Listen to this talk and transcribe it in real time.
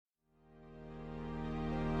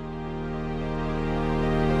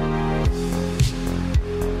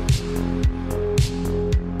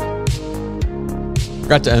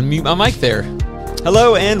Forgot to unmute my mic there.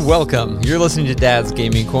 Hello and welcome. You're listening to Dad's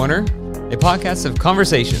Gaming Corner, a podcast of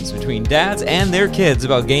conversations between dads and their kids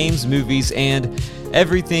about games, movies, and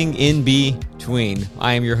everything in between.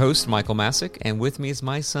 I am your host, Michael Masick, and with me is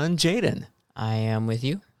my son, Jaden. I am with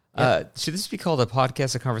you. Yep. Should this be called a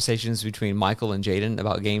podcast of conversations between Michael and Jaden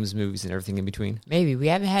about games, movies, and everything in between? Maybe. We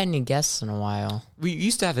haven't had any guests in a while. We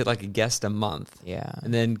used to have it like a guest a month. Yeah.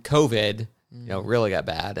 And then COVID, really got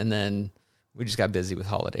bad. And then we just got busy with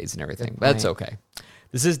holidays and everything. But that's okay.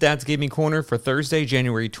 This is Dad's Gaming Corner for Thursday,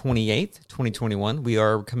 January 28th, 2021. We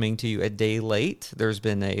are coming to you a day late. There's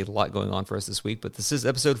been a lot going on for us this week, but this is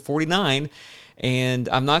episode 49. And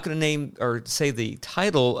I'm not going to name or say the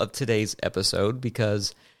title of today's episode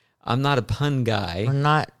because I'm not a pun guy. We're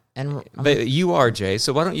not. But you are, Jay.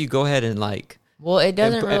 So why don't you go ahead and Well, it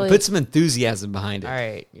doesn't really... put some enthusiasm behind it. All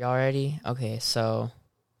right. Y'all ready? Okay, so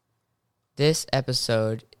this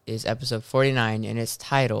episode is episode 49, and it's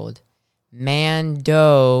titled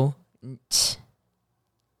Mando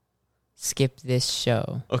Skip This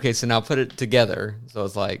Show. Okay, so now put it together. So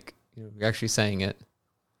it's like you're actually saying it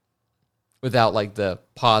without the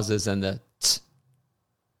pauses and the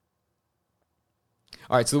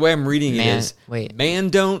All right, so the way I'm reading it is, man,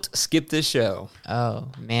 don't skip this show. Oh,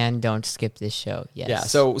 man, don't skip this show. Yes. Yeah,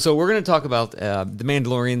 so we're going to talk about The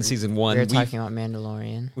Mandalorian Season 1. We're talking about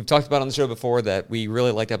Mandalorian. We've talked about on the show before that we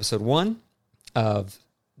really liked Episode 1 of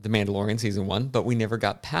The Mandalorian Season 1, but we never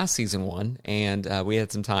got past Season 1, and we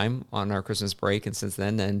had some time on our Christmas break, and since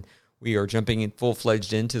then we are jumping in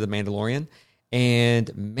full-fledged into The Mandalorian,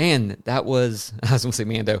 and man, that was, I was going to say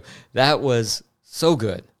Mando, that was so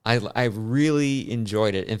good. I really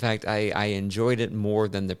enjoyed it. In fact, I enjoyed it more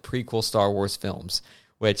than the prequel Star Wars films,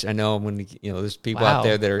 which I know when there's people out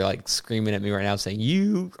there that are screaming at me right now saying,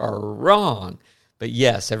 you are wrong. But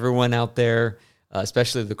yes, everyone out there,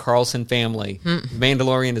 especially the Carlson family,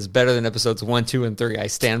 Mandalorian is better than episodes 1, 2, and 3. I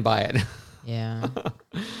stand by it. Yeah.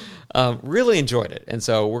 Really enjoyed it. And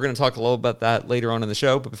so we're going to talk a little about that later on in the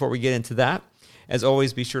show. But before we get into that, as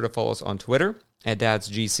always, be sure to follow us on Twitter at Dad's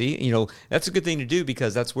GC. That's a good thing to do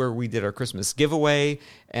because that's where we did our Christmas giveaway.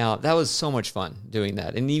 That was so much fun doing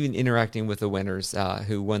that and even interacting with the winners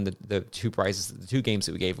who won the two prizes, the two games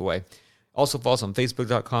that we gave away. Also follow us on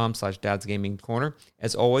Facebook.com/Dad's Gaming Corner.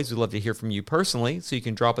 As always, we'd love to hear from you personally, so you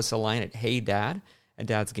can drop us a line at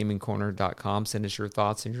heydad@dadsgamingcorner.com. Send us your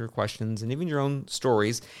thoughts and your questions and even your own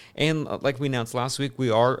stories. And like we announced last week, we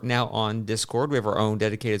are now on Discord. We have our own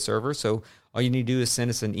dedicated server, so all you need to do is send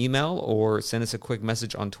us an email or send us a quick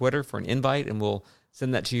message on Twitter for an invite, and we'll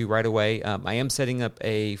send that to you right away. I am setting up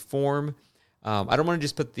a form. I don't want to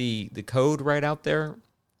just put the code right out there.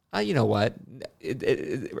 You know what?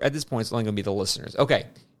 At this point, it's only going to be the listeners. Okay,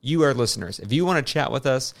 you are listeners. If you want to chat with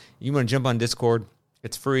us, you want to jump on Discord,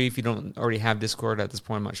 it's free. If you don't already have Discord at this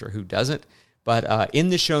point, I'm not sure who doesn't. But in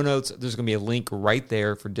the show notes, there's going to be a link right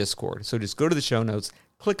there for Discord. So just go to the show notes,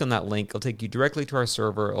 click on that link. It'll take you directly to our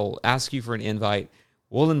server. It'll ask you for an invite.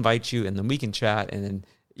 We'll invite you, and then we can chat. And then,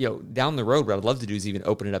 down the road, what I'd love to do is even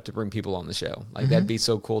open it up to bring people on the show. That'd be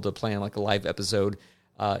so cool to plan a live episode,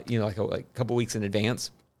 a couple weeks in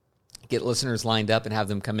advance. Get listeners lined up and have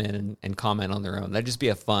them come in and comment on their own. That'd just be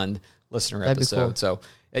a fun listener episode. Cool. So,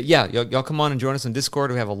 y'all come on and join us on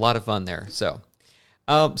Discord. We have a lot of fun there. So,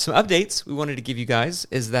 some updates we wanted to give you guys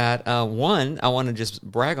is that, one, I want to just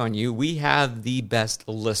brag on you. We have the best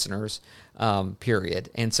listeners, period.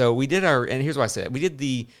 And so we did and here's why I say that. We did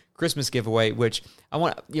the Christmas giveaway, which I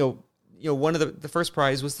want, one of the first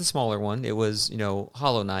prize was the smaller one. It was,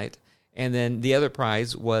 Hollow Knight. And then the other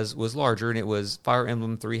prize was larger, and it was Fire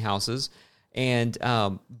Emblem 3 Houses. And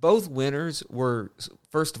both winners were,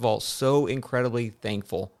 first of all, so incredibly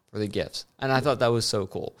thankful for the gifts. And I thought that was so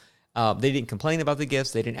cool. They didn't complain about the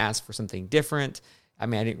gifts. They didn't ask for something different. I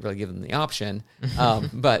mean, I didn't really give them the option.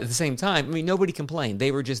 But at the same time, nobody complained.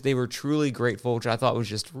 They were truly grateful, which I thought was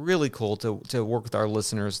just really cool to work with our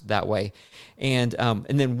listeners that way. And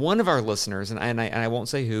then one of our listeners, and I won't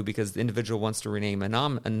say who because the individual wants to rename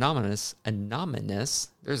anonymous.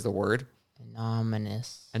 There's the word.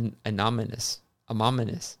 Anonymous.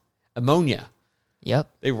 Ammonia.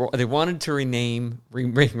 Yep. They wanted to rename.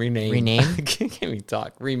 Can't even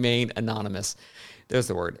talk. Remain anonymous. There's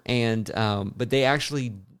the word. And but they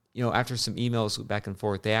actually, after some emails back and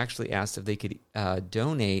forth, they actually asked if they could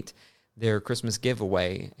donate their Christmas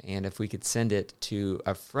giveaway and if we could send it to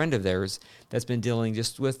a friend of theirs that's been dealing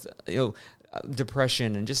just with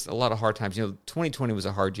depression and just a lot of hard times. 2020 was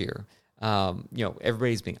a hard year.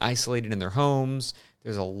 Everybody's being isolated in their homes.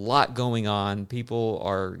 There's a lot going on. People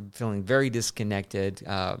are feeling very disconnected,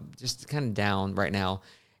 just kind of down right now.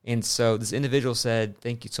 And so this individual said,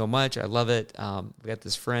 "Thank you so much. I love it. We got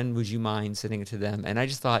this friend. Would you mind sending it to them?" And I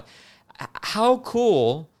just thought, how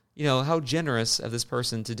cool, how generous of this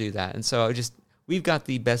person to do that. And so we've got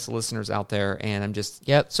the best listeners out there, and I'm just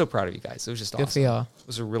so proud of you guys. It was just Good awesome. for y'all. It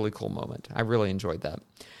was a really cool moment. I really enjoyed that.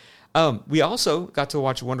 We also got to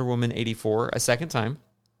watch Wonder Woman 84 a second time.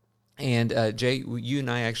 And Jay, you and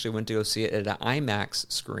I actually went to go see it at an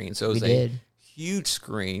IMAX screen. So it was a huge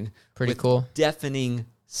screen. Pretty cool. Deafening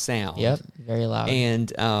sound. Yep, very loud.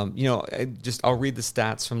 And, I'll read the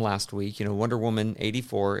stats from last week. Wonder Woman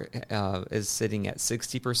 84 is sitting at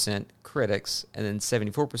 60% critics and then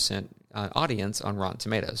 74% audience on Rotten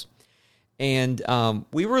Tomatoes. And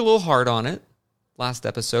we were a little hard on it last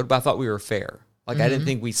episode, but I thought we were fair. Like, I didn't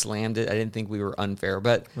think we slammed it. I didn't think we were unfair,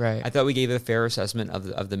 but I thought we gave it a fair assessment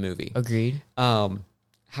of the movie. Agreed.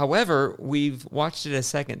 However, we've watched it a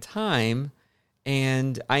second time,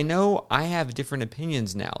 and I know I have different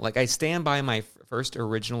opinions now. Like, I stand by my first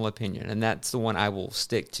original opinion, and that's the one I will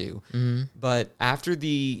stick to. Mm-hmm. But after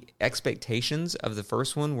the expectations of the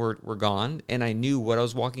first one were gone, and I knew what I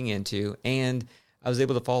was walking into, and I was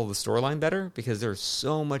able to follow the storyline better because there's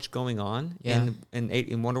so much going on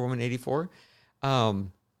in Wonder Woman 84.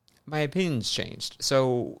 My opinion's changed.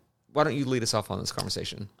 So why don't you lead us off on this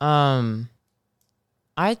conversation?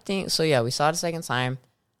 I think so. Yeah, we saw it a second time.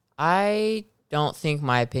 I don't think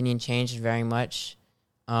my opinion changed very much.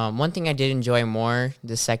 One thing I did enjoy more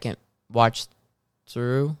the second watch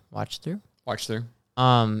through,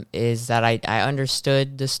 is that I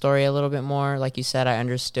understood the story a little bit more. Like you said, I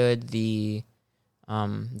understood the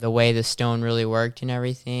way the stone really worked and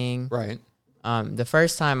everything. Right. The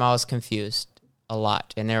first time I was confused a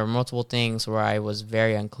lot, and there were multiple things where I was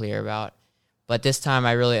very unclear about. But this time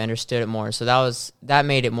I really understood it more, so that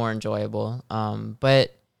made it more enjoyable.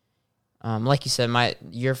 But like you said,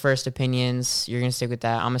 your first opinions, you're gonna stick with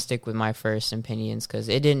that. I'm gonna stick with my first opinions because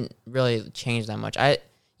it didn't really change that much. I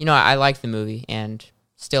like the movie and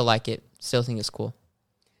still like it. Still think it's cool.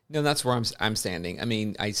 No, that's where I'm standing. I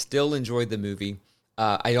mean, I still enjoyed the movie.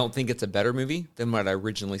 I don't think it's a better movie than what I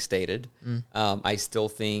originally stated. I still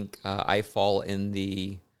think I fall in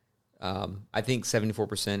the. I think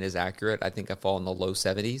 74% is accurate. I think I fall in the low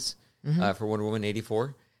 70s for Wonder Woman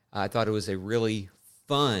 84. I thought it was a really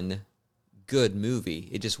fun, good movie.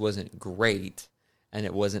 It just wasn't great, and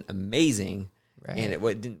it wasn't amazing, and it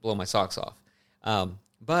didn't blow my socks off.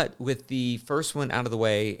 But with the first one out of the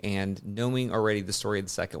way and knowing already the story of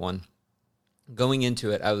the second one, going into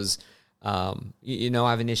it, I was... I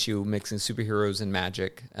have an issue mixing superheroes and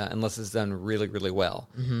magic unless it's done really, really well.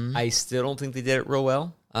 I still don't think they did it real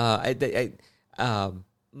well. Let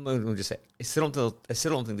me just say, I still don't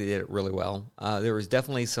think they did it really well. There was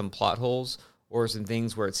definitely some plot holes or some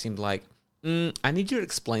things where it seemed like, I need you to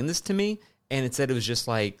explain this to me. And instead it was just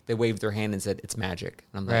like they waved their hand and said, it's magic.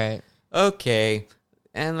 And I'm like, okay.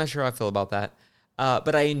 And I'm not sure how I feel about that.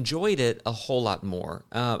 But I enjoyed it a whole lot more.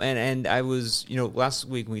 And I was, last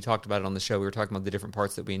week when we talked about it on the show, we were talking about the different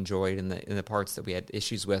parts that we enjoyed and the parts that we had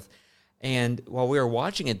issues with. And while we were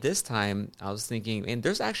watching it this time, I was thinking, man,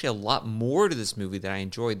 there's actually a lot more to this movie that I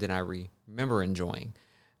enjoyed than I remember enjoying.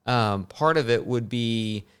 Part of it would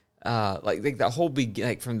be like the whole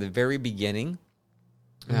from the very beginning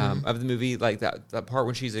of the movie, like that part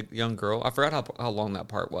when she's a young girl. I forgot how long that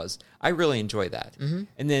part was. I really enjoyed that.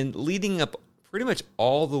 And then leading up pretty much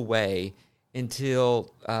all the way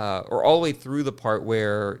until, or all the way through the part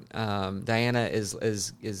where Diana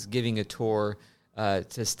is giving a tour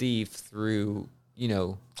to Steve through,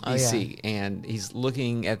 DC, and he's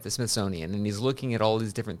looking at the Smithsonian, and he's looking at all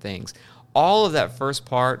these different things. All of that first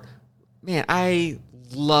part, man, I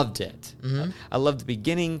loved it. I loved the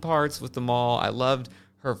beginning parts with the mall. I loved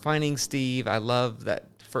her finding Steve. I love that.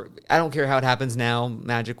 I don't care how it happens now,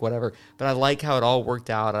 magic, whatever, but I like how it all worked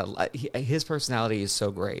out. His personality is so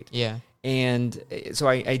great. Yeah. And so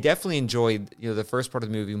I definitely enjoyed the first part of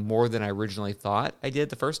the movie more than I originally thought I did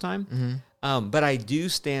the first time. But I do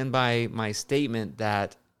stand by my statement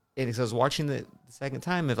that, and I was watching the second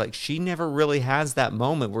time, of like she never really has that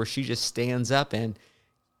moment where she just stands up and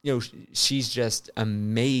she's just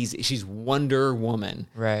amazing. She's Wonder Woman.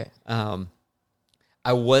 Right.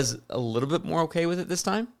 I was a little bit more okay with it this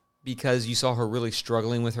time because you saw her really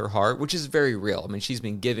struggling with her heart, which is very real. I mean, she's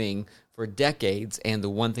been giving for decades, and the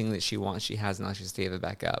one thing that she wants, she has not. She has to give it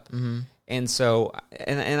back up. And so,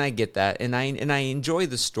 and I get that, and I enjoy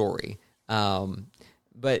the story,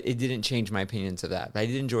 but it didn't change my opinions of that. I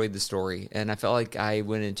did enjoy the story, and I felt like I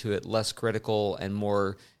went into it less critical and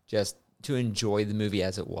more just to enjoy the movie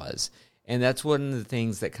as it was. And that's one of the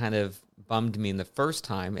things that kind of bummed me in the first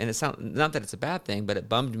time. And it's not that it's a bad thing, but it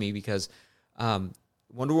bummed me because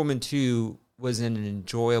Wonder Woman 2 was an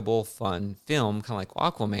enjoyable, fun film, kind of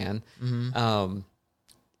like Aquaman,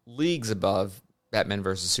 leagues above Batman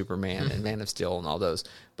versus Superman and Man of Steel and all those.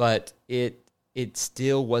 But it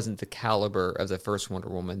still wasn't the caliber of the first Wonder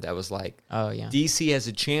Woman that was like, Oh yeah. DC has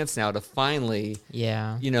a chance now to finally,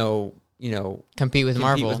 Yeah. compete with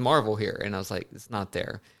Marvel. Marvel here. And I was like, it's not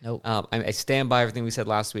there. Nope. I stand by everything we said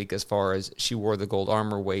last week as far as she wore the gold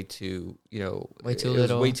armor way too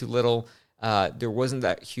little. There wasn't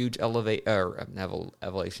that huge evolution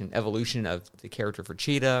of the character for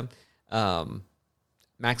Cheetah.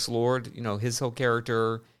 Max Lord, his whole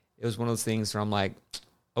character, it was one of those things where I'm like,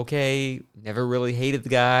 okay, never really hated the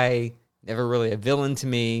guy, never really a villain to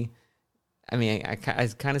me. I mean, I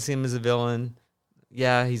kind of see him as a villain.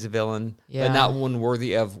 Yeah, he's a villain, but not one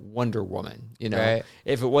worthy of Wonder Woman. Right.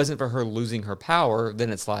 If it wasn't for her losing her power,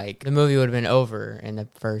 then it's like the movie would have been over in the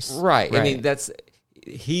first. Right. I mean,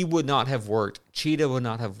 he would not have worked. Cheetah would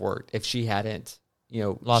not have worked if she hadn't,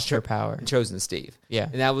 lost her power, chosen Steve. Yeah,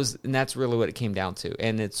 and that's really what it came down to.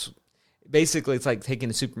 And it's like taking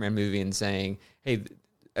a Superman movie and saying, hey,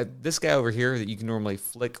 this guy over here that you can normally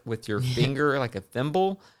flick with your finger like a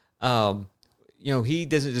thimble, he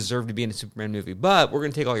doesn't deserve to be in a Superman movie, but we're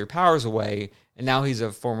going to take all your powers away, and now he's a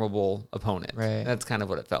formidable opponent. Right. That's kind of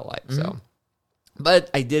what it felt like. So, but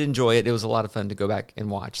I did enjoy it. It was a lot of fun to go back and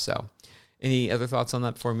watch. So, any other thoughts on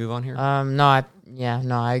that before we move on here?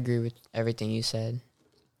 I agree with everything you said.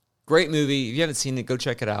 Great movie. If you haven't seen it, go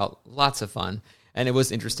check it out. Lots of fun. And it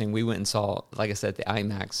was interesting. We went and saw, like I said, the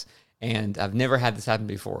IMAX. And I've never had this happen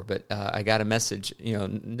before, but I got a message,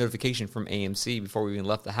 notification from AMC before we even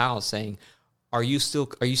left the house saying, Are you still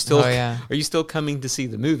coming to see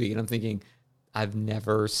the movie? And I'm thinking, I've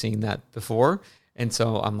never seen that before. And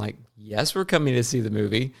so I'm like, yes, we're coming to see the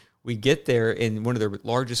movie. We get there in one of the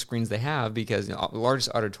largest screens they have because the largest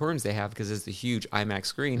auditoriums they have because it's the huge IMAX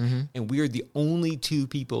screen. And we are the only two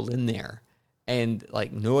people in there. And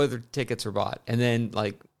like no other tickets are bought. And then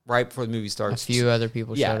like right before the movie starts, a few other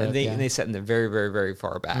people showed up. And they sat in the very, very, very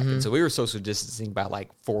far back. And so we were social distancing by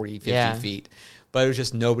like 40, 50 feet. But it was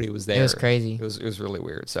just nobody was there. It was crazy. It was really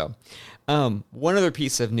weird. So one other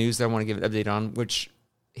piece of news that I want to give an update on, which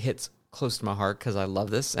hits close to my heart because I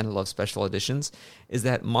love this and I love special editions, is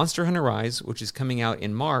that Monster Hunter Rise, which is coming out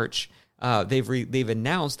in March, they've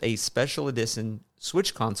announced a special edition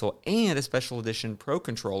Switch console and a special edition Pro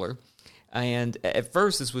controller. And at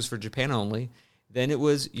first, this was for Japan only. Then it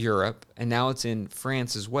was Europe, and now it's in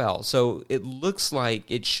France as well. So it looks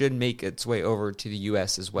like it should make its way over to the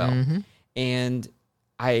U.S. as well. And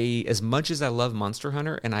as much as I love Monster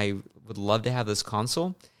Hunter, and I would love to have this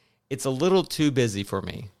console, it's a little too busy for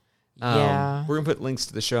me. We're going to put links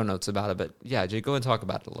to the show notes about it, but yeah, Jay, go and talk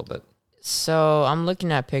about it a little bit. So I'm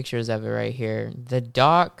looking at pictures of it right here. The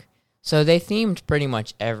dock, so they themed pretty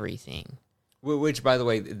much everything. Which, by the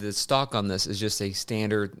way, the stock on this is just a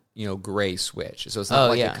standard, gray Switch. So it's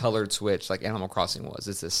not a colored Switch like Animal Crossing was.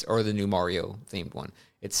 It's this, or the new Mario themed one.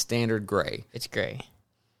 It's standard gray. It's gray.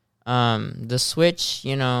 The Switch,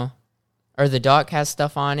 or the dock has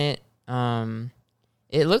stuff on it.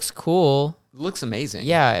 It looks cool. It looks amazing.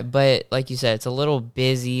 Yeah, but like you said, it's a little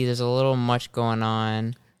busy. There's a little much going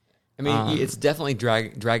on. I mean, it's definitely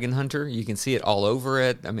Dragon Hunter. You can see it all over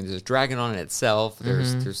it. I mean, there's a dragon on it itself.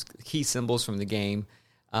 There's key symbols from the game.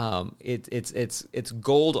 It's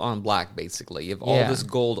gold on black basically. You have all this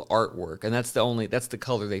gold artwork, and that's the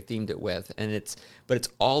color they themed it with. And it's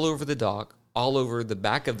all over the dock, all over the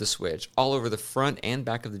back of the Switch, all over the front and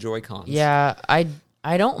back of the Joy-Cons. Yeah,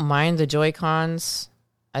 I don't mind the Joy-Cons.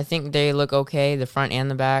 I think they look okay, the front and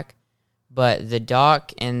the back. But the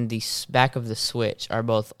dock and the back of the Switch are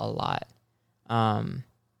both a lot.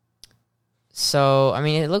 So, I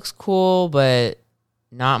mean, it looks cool, but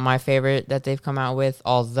not my favorite that they've come out with.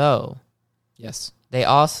 Although, yes, they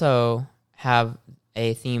also have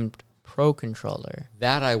a themed Pro controller.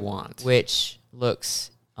 That I want. Which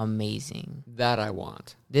looks amazing. That I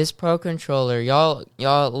want. This Pro controller, y'all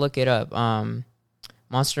look it up.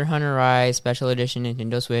 Monster Hunter Rise Special Edition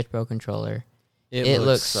Nintendo Switch Pro controller. It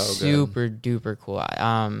looks so super duper cool.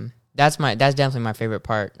 That's definitely my favorite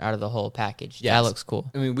part out of the whole package. Yes. That looks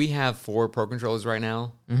cool. I mean, we have 4 Pro controllers right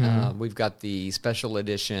now. We've got the Special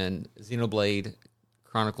Edition Xenoblade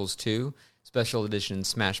Chronicles 2, Special Edition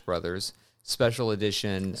Smash Brothers, Special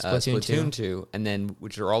Edition Splatoon 2, and then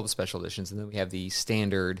which are all the special editions. And then we have the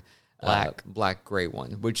standard black gray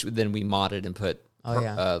one, which then we modded and put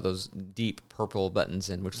those deep purple buttons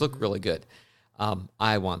in, which look really good.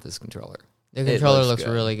 I want this controller. The controller looks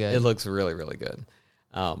really good. It looks really, really good.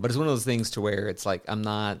 But it's one of those things to where it's like I'm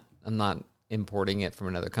not importing it from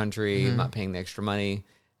another country. I'm not paying the extra money.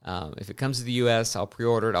 If it comes to the U.S., I'll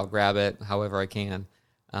pre-order it. I'll grab it however I can.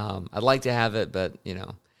 I'd like to have it, but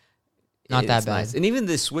Not that it's bad. nice. And even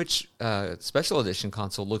the Switch Special Edition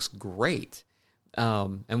console looks great.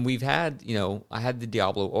 And we've had, I had the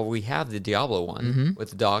Diablo, or we have the Diablo one with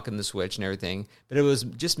the dock and the Switch and everything, but it was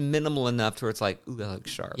just minimal enough to where it's like, ooh, that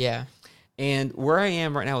looks sharp. Yeah. And where I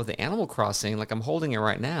am right now with the Animal Crossing, like I'm holding it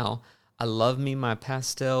right now, I love me my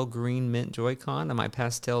pastel green mint Joy-Con and my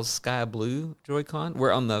pastel sky blue Joy-Con,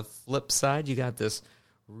 where on the flip side, you got this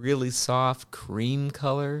really soft cream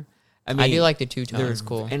color. I do like the two-tone. It's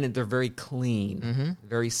cool. And they're very clean,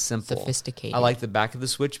 very simple. Sophisticated. I like the back of the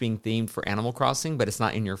Switch being themed for Animal Crossing, but it's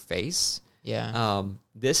not in your face. Yeah.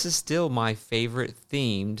 This is still my favorite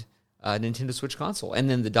themed Nintendo Switch console. And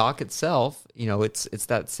then the dock itself, it's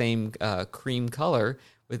that same cream color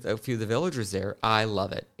with a few of the villagers there. I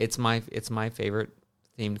love it. It's my favorite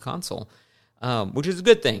themed console, which is a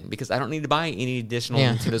good thing because I don't need to buy any additional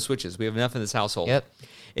Nintendo Switches. We have enough in this household. Yep.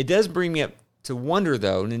 It does bring me up to wonder,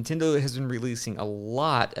 though, Nintendo has been releasing a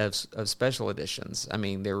lot of special editions.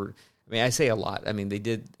 I say a lot. I mean, they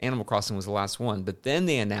did, Animal Crossing was the last one, but then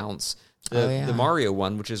they announced the Mario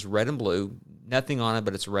one, which is red and blue. Nothing on it,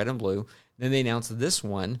 but it's red and blue. Then they announced this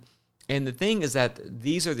one. And the thing is that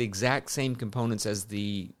these are the exact same components as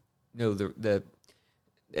the newer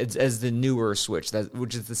Switch,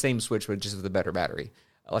 which is the same Switch, but just with a better battery,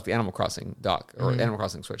 like the Animal Crossing dock or Animal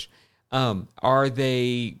Crossing Switch. Are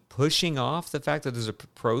they pushing off the fact that there's a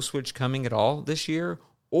Pro Switch coming at all this year?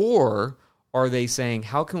 Or are they saying,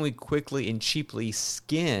 how can we quickly and cheaply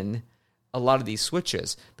skin a lot of these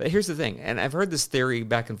Switches? But here's the thing, and I've heard this theory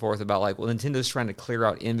back and forth about Nintendo's trying to clear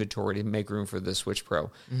out inventory to make room for the Switch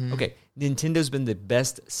Pro. Okay, Nintendo's been the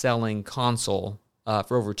best-selling console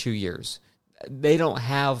for over 2 years. They don't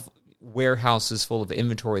have warehouses full of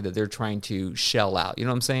inventory that they're trying to shell out. You know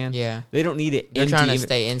what I'm saying? Yeah. They don't need it. They're trying to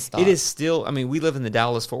stay in stock. It is still, we live in the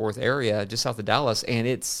Dallas-Fort Worth area, just south of Dallas, and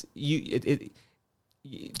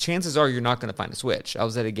chances are you're not going to find a Switch. I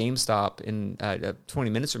was at a GameStop in 20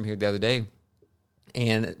 minutes from here the other day,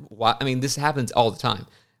 and this happens all the time.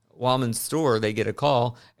 While I'm in the store, they get a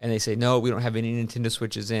call, and they say, no, we don't have any Nintendo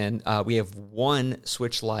Switches in. We have one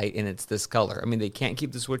Switch Lite, and it's this color. They can't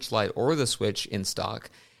keep the Switch Lite or the Switch in stock.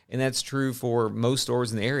 And that's true for most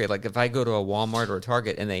stores in the area. Like if I go to a Walmart or a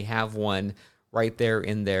Target and they have one right there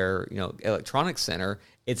in their electronics center,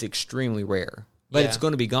 it's extremely rare. But it's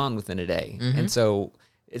going to be gone within a day. And so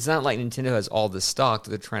it's not like Nintendo has all this stock that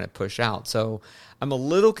they're trying to push out. So I'm a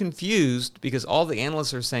little confused because all the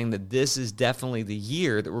analysts are saying that this is definitely the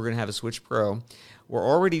year that we're going to have a Switch Pro. We're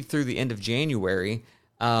already through the end of January.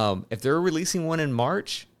 If they're releasing one in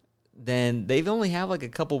March, then they've only have a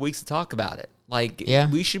couple weeks to talk about it.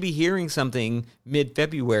 We should be hearing something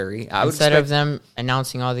mid-February. Instead of them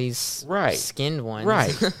announcing all these skinned ones.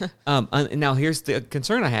 Right. Now, here's the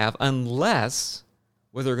concern I have. Unless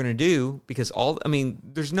what they're going to do, because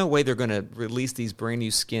there's no way they're going to release these brand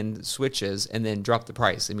new skinned Switches and then drop the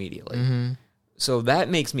price immediately. So that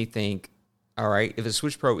makes me think, all right, if the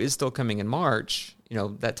Switch Pro is still coming in March,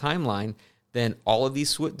 that timeline, then all of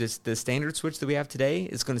these the standard Switch that we have today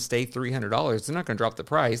is going to stay $300. They're not going to drop the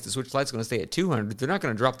price. The Switch Lite's going to stay at $200. They're not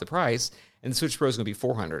going to drop the price, and the Switch Pro is going to be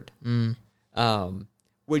 $400.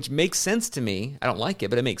 Which makes sense to me. I don't like it,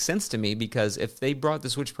 but it makes sense to me because if they brought the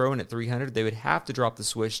Switch Pro in at $300, they would have to drop the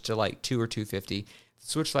Switch to $200 or $250. The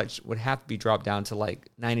Switch Lite would have to be dropped down to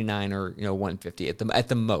 $99 or $150 at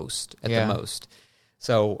the most. The most.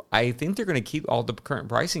 So I think they're going to keep all the current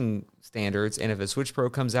pricing standards, and if a Switch Pro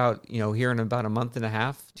comes out, here in about a month and a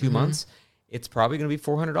half, 2 months, it's probably going to be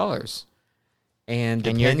 $400. And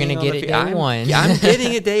you're going to get it day one. Yeah, I'm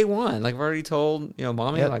getting it day one. Like I've already told,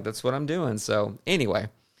 Mommy, that's what I'm doing. So anyway,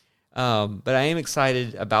 but I am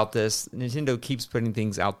excited about this. Nintendo keeps putting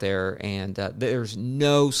things out there, and there's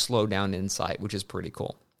no slowdown in sight, which is pretty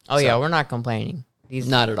cool. Oh, yeah, we're not complaining.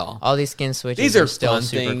 Not at all. All these skin Switches These are still fun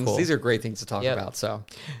super things. cool. These are great things to talk about. So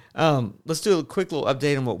let's do a quick little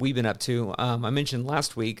update on what we've been up to. I mentioned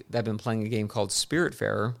last week that I've been playing a game called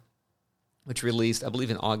Spiritfarer, which released, I believe,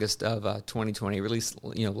 in August of 2020, released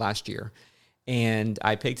last year. And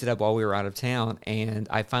I picked it up while we were out of town, and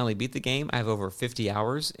I finally beat the game. I have over 50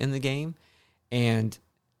 hours in the game, and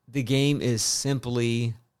the game is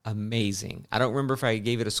simply amazing. I don't remember if I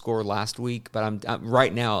gave it a score last week, but I'm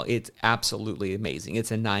right now, it's absolutely amazing. It's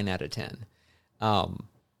a 9 out of 10.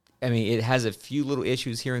 It has a few little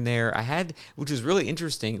issues here and there. Which was really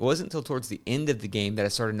interesting. It wasn't until towards the end of the game that I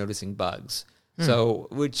started noticing bugs. So,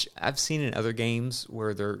 which I've seen in other games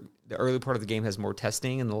where the early part of the game has more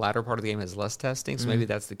testing and the latter part of the game has less testing. So maybe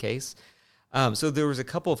that's the case. So there was a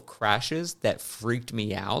couple of crashes that freaked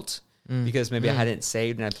me out. because maybe I hadn't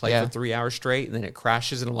saved and I played Yeah. for 3 hours straight, and then it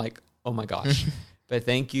crashes and I'm like, oh my gosh. But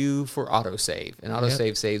thank you for autosave, and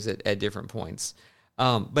autosave saves it at different points.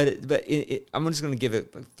 I'm just going to give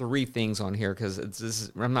it 3 things on here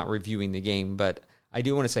because I'm not reviewing the game, but I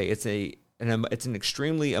do want to say it's an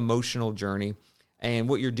extremely emotional journey, and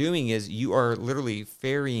what you're doing is you are literally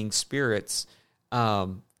ferrying spirits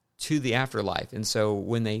to the afterlife, and so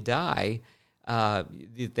when they die,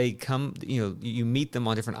 they come. You meet them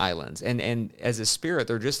on different islands, and as a spirit,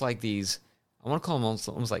 they're just like these. I want to call them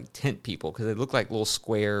almost like tent people because they look like little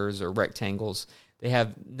squares or rectangles. They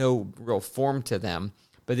have no real form to them,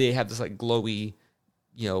 but they have this like glowy,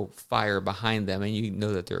 fire behind them, and you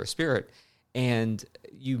know that they're a spirit. And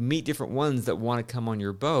you meet different ones that want to come on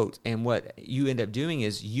your boat, and what you end up doing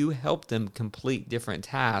is you help them complete different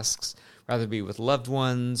tasks, rather be with loved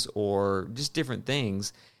ones or just different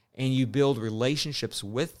things, and you build relationships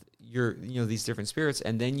with these different spirits,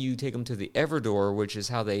 and then you take them to the Everdoor, which is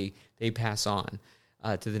how they pass on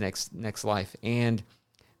to the next life. And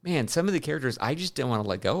man, some of the characters I just didn't want to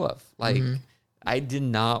let go of. Like, I did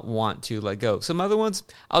not want to let go. Some other ones,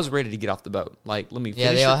 I was ready to get off the boat. Like, let me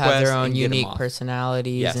finish they all the have quest their own and get 'em unique off.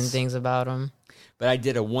 personalities and things about them. But I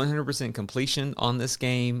did a 100% completion on this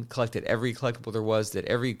game, collected every collectible there was, did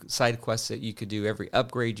every side quest that you could do, every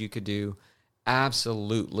upgrade you could do.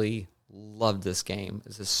 Absolutely loved this game.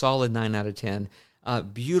 It's a solid 9 out of 10.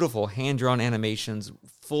 Beautiful hand-drawn animations,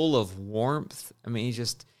 full of warmth. I mean,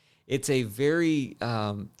 it's a very,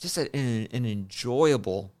 just an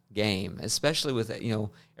enjoyable game, especially with,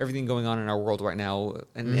 everything going on in our world right now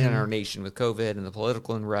and in our nation with COVID and the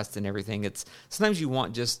political unrest and everything. It's sometimes you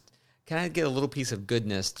want just kind of get a little piece of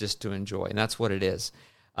goodness just to enjoy, and that's what it is.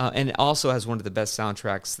 And it also has one of the best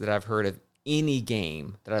soundtracks that I've heard of any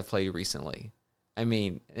game that I've played recently. I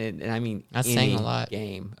mean, and I mean, That's any saying a lot.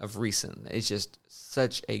 game of recent. It's just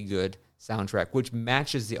such a good soundtrack, which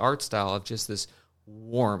matches the art style of just this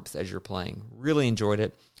warmth as you're playing. Really enjoyed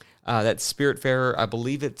it. That Spiritfarer, I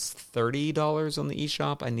believe it's $30 on the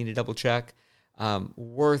eShop. I need to double check.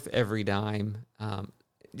 Worth every dime.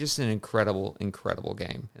 Just an incredible, incredible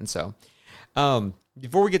game. And so,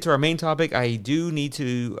 before we get to our main topic, I do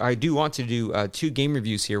want to do 2 game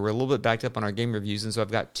reviews here. We're a little bit backed up on our game reviews, and so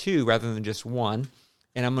I've got 2 rather than just 1.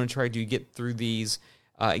 And I'm going to try to get through these,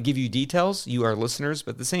 give you details, you our listeners,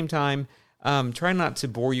 but at the same time, try not to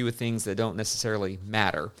bore you with things that don't necessarily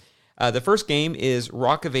matter. The first game is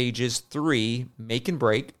Rock of Ages 3 Make and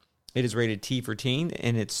Break. It is rated T for teen,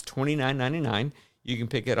 and it's $29.99. You can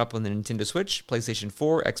pick it up on the Nintendo Switch, PlayStation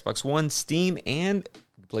 4, Xbox One, Steam, and,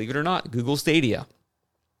 believe it or not, Google Stadia.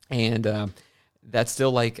 And that's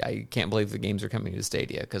still like, I can't believe the games are coming to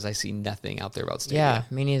Stadia because I see nothing out there about Stadia.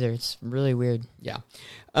 Yeah, me neither. It's really weird. Yeah.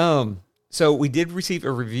 So we did receive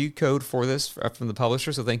a review code for this from the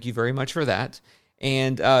publisher, so thank you very much for that.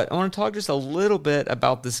 And I want to talk just a little bit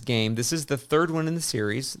about this game. This is the 3rd one in the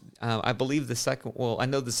series. I believe the second, I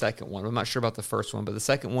know the second one. I'm not sure about the first one, but the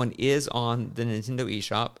second one is on the Nintendo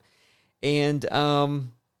eShop. And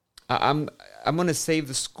I'm going to save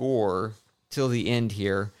the score till the end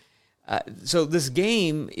here. So this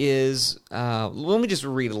game is, let me just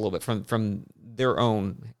read a little bit from their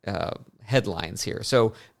own headlines here.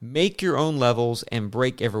 So, make your own levels and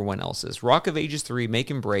break everyone else's. Rock of Ages 3 Make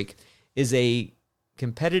and Break is a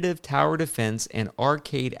competitive tower defense and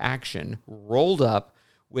arcade action rolled up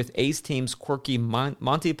with Ace Team's quirky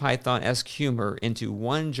Monty Python-esque humor into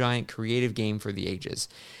one giant creative game for the ages.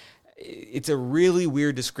 It's a really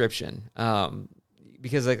weird description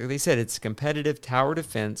because, like they said, it's a competitive tower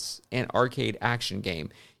defense and arcade action game.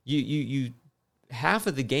 You half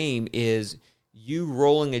of the game is you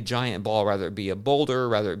rolling a giant ball, rather it be a boulder,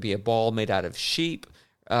 rather it be a ball made out of sheep,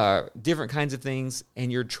 different kinds of things,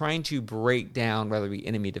 and you're trying to break down, whether it be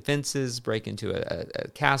enemy defenses, break into a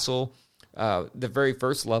castle. The very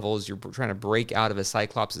first level is you're trying to break out of a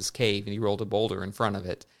Cyclops' cave, and you rolled a boulder in front of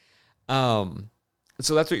it.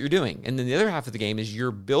 So that's what you're doing. And then the other half of the game is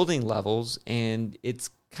you're building levels, and it's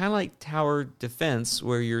kind of like tower defense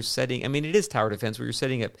where you're setting, it is tower defense where you're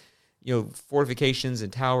setting up, fortifications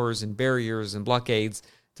and towers and barriers and blockades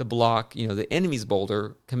to block, the enemy's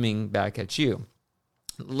boulder coming back at you.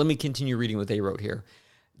 Let me continue reading what they wrote here.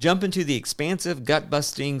 Jump into the expansive,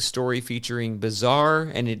 gut-busting story featuring bizarre,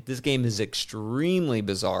 and this game is extremely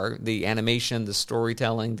bizarre. The animation, the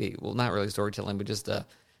storytelling, not really storytelling, but just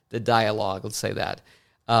the dialogue, let's say that.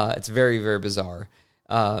 It's very, very bizarre.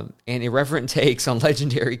 And irreverent takes on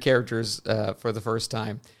legendary characters for the first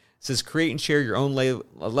time. says create and share your own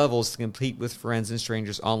levels to compete with friends and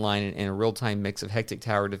strangers online in a real-time mix of hectic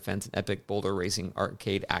tower defense and epic boulder racing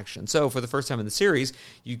arcade action. So for the first time in the series,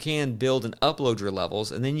 you can build and upload your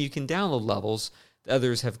levels, and then you can download levels that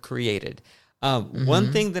others have created.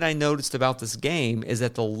 One thing that I noticed about this game is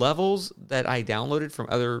that the levels that I downloaded from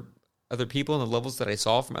other people and the levels that I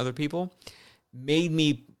saw from other people made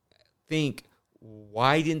me think,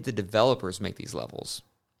 why didn't the developers make these levels?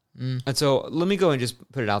 And so let me go and just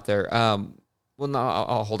put it out there. Well, no,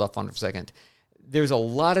 I'll hold off on it for a second. There's a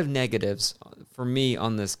lot of negatives for me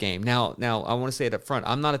on this game. Now I want to say it up front.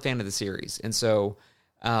 I'm not a fan of the series. And so,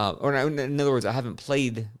 or in other words, I haven't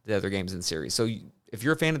played the other games in the series. So if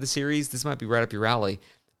you're a fan of the series, this might be right up your alley.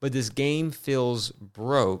 But this game feels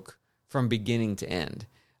broke from beginning to end.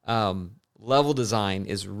 Level design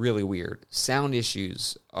is really weird. Sound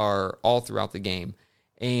issues are all throughout the game.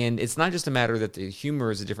 And it's not just a matter that the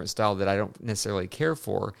humor is a different style that I don't necessarily care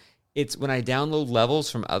for. It's when I download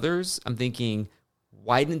levels from others, I'm thinking,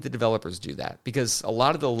 why didn't the developers do that? Because a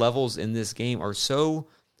lot of the levels in this game are so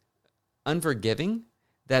unforgiving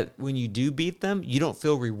that when you do beat them, you don't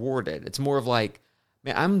feel rewarded. It's more of like,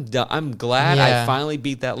 man, I'm glad I finally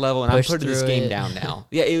beat that level, and I'm putting this game down now.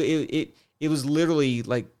 Yeah, it was literally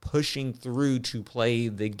like pushing through to play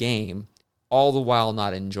the game, all the while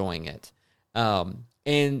not enjoying it.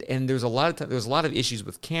 And there's a lot of issues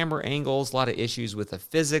with camera angles, a lot of issues with the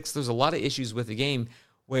physics. There's a lot of issues with the game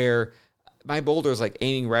where my boulder is like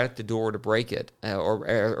aiming right at the door to break it,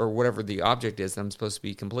 or whatever the object is that I'm supposed to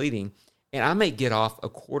be completing, and I may get off a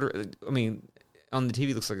quarter. I mean, on the TV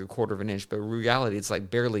it looks like a quarter of an inch, but in reality it's like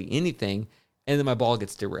barely anything, and then my ball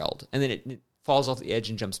gets derailed, and then it falls off the edge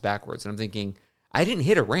and jumps backwards, and I'm thinking, I didn't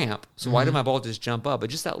hit a ramp, so why did my ball just jump up? But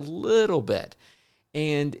just that little bit,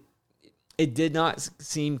 and it did not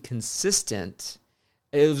seem consistent.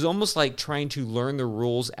 It was almost like trying to learn the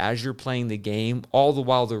rules as you're playing the game, all the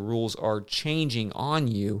while the rules are changing on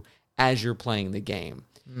you as you're playing the game.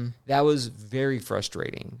 That was very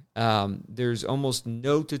frustrating. There's almost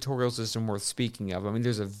no tutorial system worth speaking of. I mean,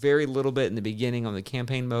 there's a very little bit in the beginning on the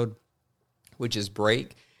campaign mode, which is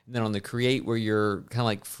break. And then on the create, where you're kind of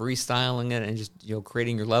like freestyling it and just,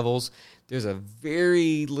 creating your levels, there's a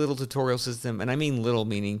very little tutorial system. And I mean little,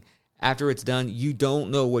 meaning after it's done, you don't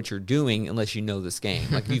know what you're doing unless you know this game.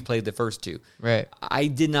 Like you've played the first two. Right. I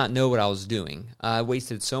did not know what I was doing. I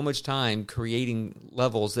wasted so much time creating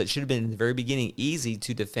levels that should have been in the very beginning easy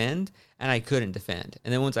to defend, and I couldn't defend.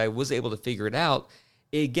 And then once I was able to figure it out,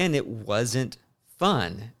 it wasn't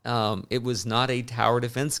fun. It was not a tower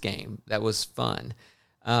defense game that was fun.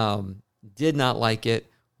 Did not like it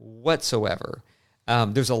whatsoever.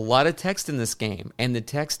 There's a lot of text in this game, and the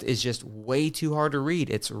text is just way too hard to read.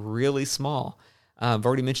 It's really small. I've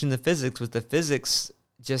already mentioned the physics. With the physics,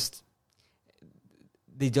 just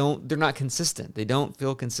they're not consistent. They don't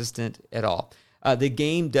feel consistent at all. The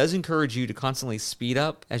game does encourage you to constantly speed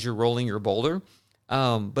up as you're rolling your boulder,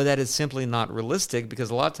 but that is simply not realistic because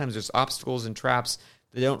a lot of times there's obstacles and traps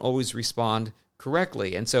that don't always respond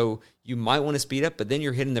correctly. And so you might want to speed up, but then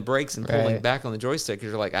you're hitting the brakes and pulling back on the joystick because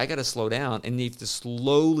you're like, I got to slow down, and you have to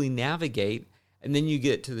slowly navigate, and then you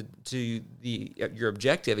get to your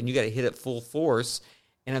objective, and you got to hit it full force.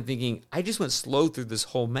 And I'm thinking, I just went slow through this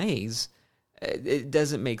whole maze. It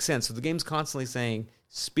doesn't make sense. So the game's constantly saying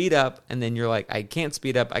speed up, and then you're like, I can't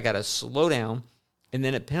speed up. I got to slow down, and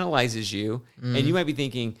then it penalizes you, and you might be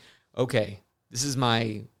thinking, okay, this is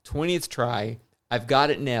my 20th try. I've got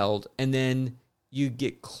it nailed, and then you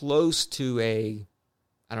get close to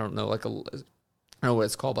I don't know what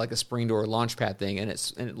it's called, like a spring door launch pad thing, and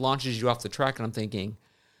it launches you off the track, and I'm thinking,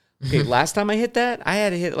 okay, last time I hit that, I had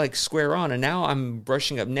to hit it like square on, and now I'm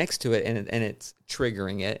brushing up next to it, and it's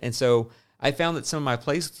triggering it. And so I found that some of my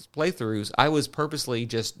playthroughs, I was purposely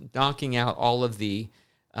just knocking out all of the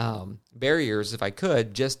barriers if I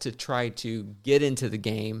could, just to try to get into the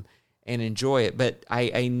game and enjoy it. But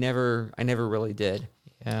I never really did.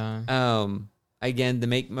 Yeah. Again, the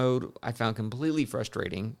make mode I found completely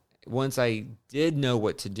frustrating. Once I did know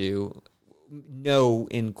what to do, know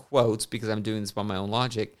in quotes because I'm doing this by my own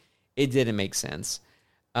logic, it didn't make sense.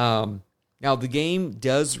 Now, the game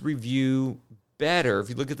does review better. If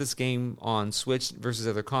you look at this game on Switch versus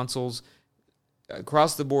other consoles,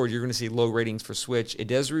 across the board, you're going to see low ratings for Switch. It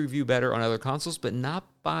does review better on other consoles, but not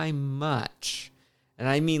by much. And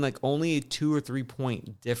I mean like only a 2 or 3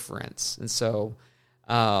 point difference. And so...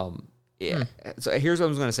 yeah. So here's what I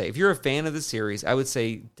was going to say. If you're a fan of the series, I would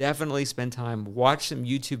say definitely spend time, watch some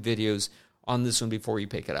YouTube videos on this one before you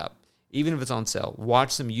pick it up. Even if it's on sale,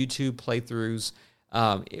 watch some YouTube playthroughs.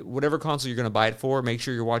 Whatever console you're going to buy it for, make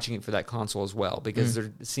sure you're watching it for that console as well, because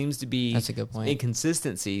there seems to be That's a good point.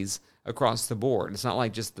 inconsistencies across the board. It's not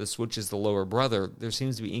like just the Switch is the lower brother. There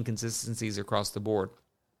seems to be inconsistencies across the board.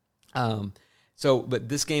 But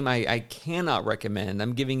this game I cannot recommend.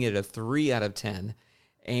 I'm giving it a 3 out of 10.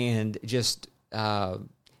 And just,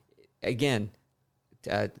 again,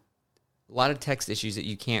 a lot of text issues that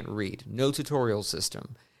you can't read. No tutorial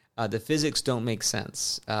system. The physics don't make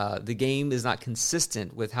sense. The game is not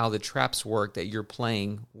consistent with how the traps work that you're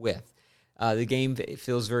playing with. The game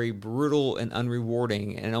feels very brutal and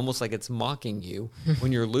unrewarding, and almost like it's mocking you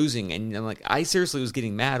when you're losing. And I'm like, I seriously was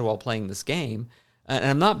getting mad while playing this game, and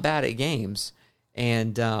I'm not bad at games.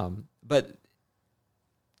 And but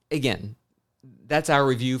again, that's our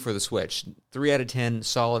review for the Switch. 3 out of 10,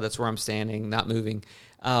 solid. That's where I'm standing, not moving.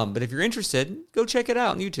 But if you're interested, go check it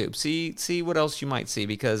out on YouTube. See what else you might see,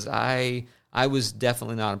 because I was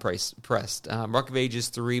definitely not impressed. Rock of Ages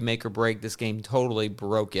 3, Make or Break, this game totally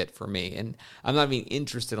broke it for me. And I'm not even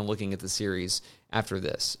interested in looking at the series after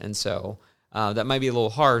this. And so that might be a little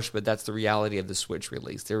harsh, but that's the reality of the Switch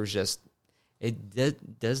release. There was just,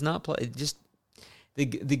 does not play, it just, the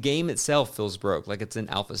game itself feels broke, like it's in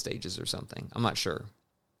alpha stages or something. I'm not sure.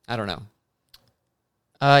 I don't know.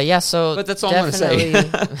 So but that's all I'm going to say.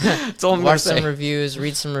 That's all I'm going to say. Watch some reviews,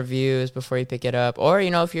 read some reviews before you pick it up, or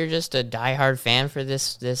if you're just a diehard fan for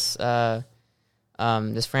this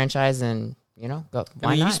franchise, then go.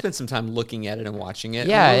 Why not? You spent some time looking at it and watching it.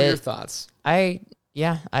 Yeah, what are your thoughts? I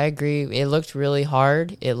agree. It looked really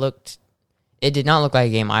hard. It did not look like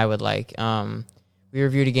a game I would like. We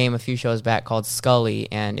reviewed a game a few shows back called Scully,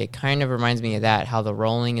 and it kind of reminds me of that. How the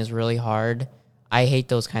rolling is really hard. I hate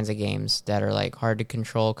those kinds of games that are like hard to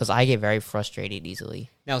control, because I get very frustrated easily.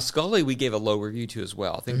 Now, Scully, we gave a low review to as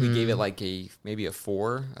well. I think we gave it like maybe a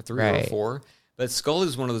 4, a 3 or a 4. But Scully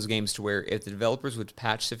is one of those games to where if the developers would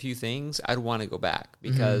patch a few things, I'd want to go back,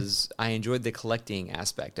 because I enjoyed the collecting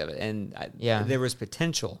aspect of it, and there was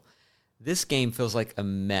potential. This game feels like a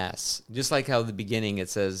mess. Just like how at the beginning it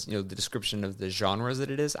says, the description of the genres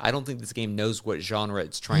that it is. I don't think this game knows what genre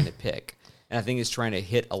it's trying to pick. And I think it's trying to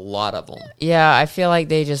hit a lot of them. Yeah, I feel like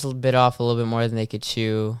they just bit off a little bit more than they could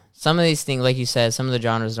chew. Some of these things, like you said, some of the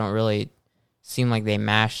genres don't really seem like they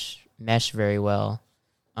mesh very well.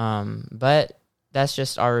 But that's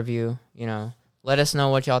just our review. Let us know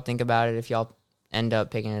what y'all think about it if y'all end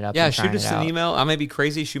up picking it up. Yeah, shoot us an email. I may be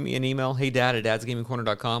crazy. Shoot me an email.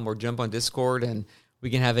 heydad@dadsgamingcorner.com, or jump on Discord and we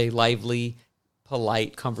can have a lively,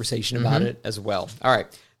 polite conversation about it as well. All right.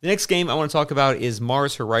 The next game I want to talk about is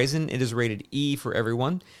Mars Horizon. It is rated E for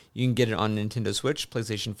everyone. You can get it on Nintendo Switch,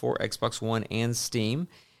 PlayStation 4, Xbox One, and Steam.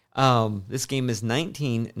 This game is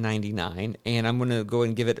 $19.99, and I'm going to go ahead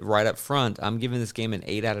and give it right up front. I'm giving this game an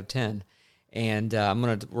 8 out of 10. And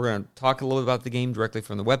we're going to talk a little bit about the game directly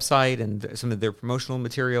from the website and some of their promotional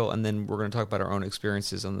material, and then we're going to talk about our own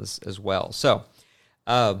experiences on this as well. So,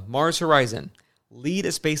 Mars Horizon. Lead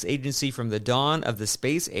a space agency from the dawn of the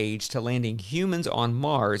space age to landing humans on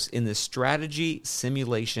Mars in this strategy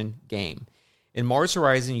simulation game. In Mars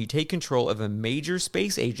Horizon, you take control of a major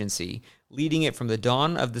space agency, leading it from the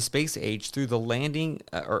dawn of the space age through the landing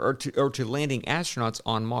to landing astronauts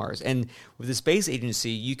on Mars. And with the space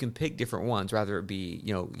agency, you can pick different ones, whether it be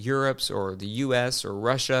Europe's or the U.S. or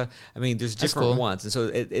Russia. I mean, there's different ones, and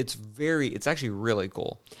so it's actually really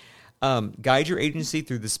cool. Guide your agency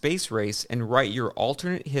through the space race and write your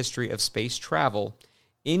alternate history of space travel.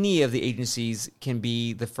 Any of the agencies can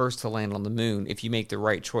be the first to land on the moon if you make the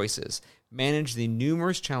right choices. Manage the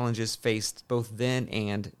numerous challenges faced both then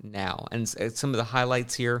and now. And some of the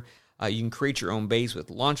highlights here, you can create your own base with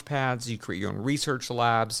launch pads. You create your own research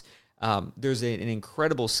labs. There's an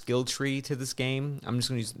incredible skill tree to this game. I'm just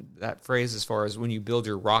going to use that phrase as far as when you build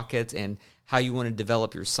your rocket and how you want to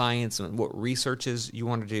develop your science and what researches you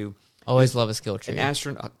want to do. Always love a skill tree. An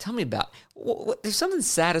astronaut. Tell me about. There's something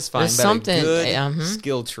satisfying about a good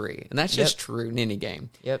skill tree, and that's just true in any game.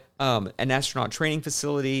 Yep. An astronaut training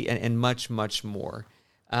facility, and much, much more.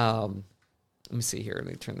 Let me see here. Let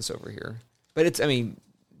me turn this over here. But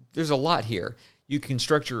there's a lot here. You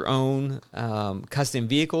construct your own custom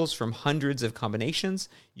vehicles from hundreds of combinations.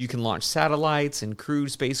 You can launch satellites and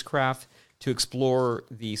crewed spacecraft to explore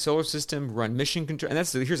the solar system, run mission control. And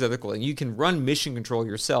here's the other cool thing. You can run mission control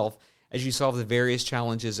yourself as you solve the various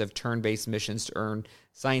challenges of turn-based missions to earn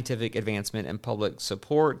scientific advancement and public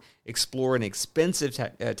support, explore an expensive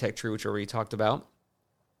tech tree, which I already talked about.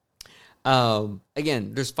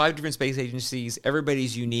 Again, there's 5 different space agencies.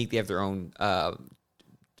 Everybody's unique. They have their own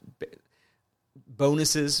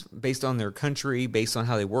bonuses based on their country, based on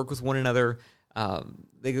how they work with one another.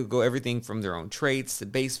 They could go everything from their own traits to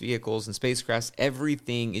base vehicles and spacecrafts.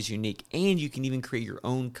 Everything is unique, and you can even create your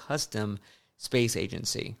own custom space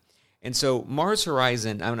agency. And so Mars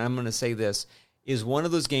Horizon, I'm going to say this, is one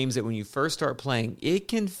of those games that when you first start playing, it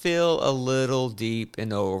can feel a little deep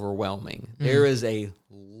and overwhelming. There is a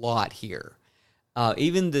lot here.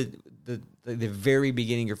 Even the very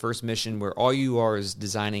beginning, your first mission, where all you are is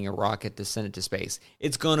designing a rocket to send it to space.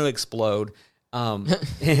 It's going to explode. I'm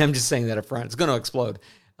just saying that up front. It's going to explode.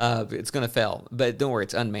 It's going to fail. But don't worry,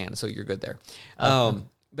 it's unmanned, so you're good there.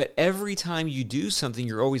 But every time you do something,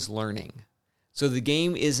 you're always learning. So the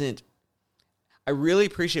game isn't... I really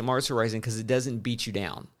appreciate Mars Horizon because it doesn't beat you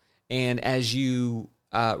down. And as you...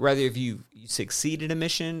 rather if you succeed at a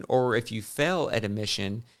mission or if you fail at a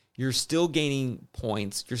mission, you're still gaining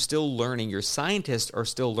points. You're still learning. Your scientists are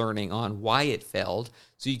still learning on why it failed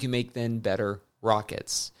so you can make then better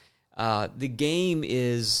rockets. The game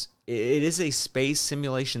is a space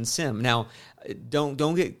simulation sim. Now,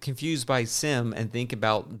 don't get confused by sim and think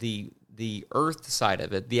about the Earth side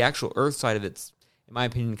of it. The actual Earth side of it's, in my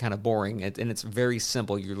opinion, kind of boring, and it's very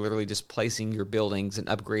simple. You're literally just placing your buildings and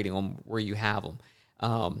upgrading them where you have them.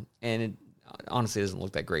 And it honestly doesn't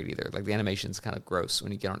look that great either. Like the animation's kind of gross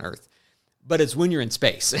when you get on Earth. But it's when you're in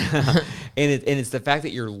space. and it's the fact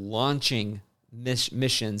that you're launching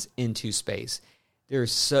missions into space.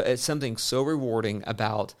 It's something so rewarding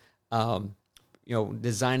about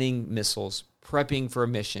designing missiles, prepping for a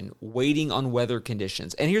mission, waiting on weather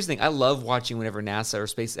conditions. And here's the thing, I love watching whenever NASA or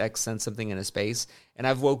SpaceX sends something into space, and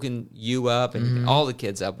I've woken you up and all the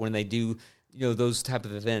kids up when they do those type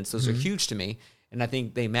of events. Those are huge to me, and I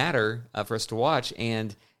think they matter for us to watch,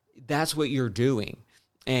 and that's what you're doing.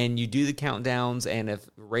 And you do the countdowns, and if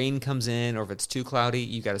rain comes in or if it's too cloudy,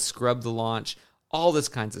 you got to scrub the launch, all this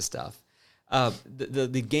kinds of stuff.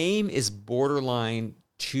 The game is borderline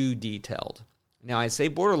too detailed. Now, I say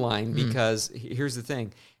borderline because here's the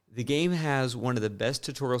thing. The game has one of the best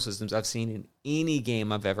tutorial systems I've seen in any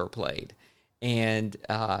game I've ever played. And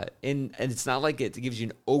it's not like it gives you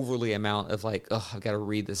an overly amount of like, oh, I've got to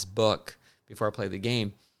read this book before I play the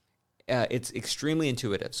game. It's extremely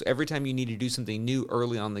intuitive. So every time you need to do something new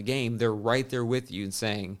early on in the game, they're right there with you and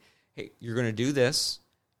saying, hey, you're going to do this.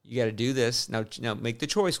 You got to do this. Now make the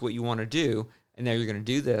choice what you want to do, and now you're going to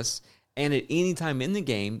do this. And at any time in the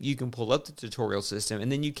game, you can pull up the tutorial system,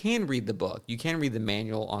 and then you can read the book. You can read the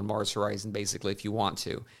manual on Mars Horizon, basically, if you want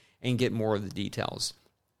to, and get more of the details.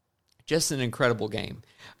 Just an incredible game.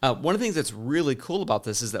 One of the things that's really cool about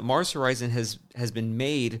this is that Mars Horizon has been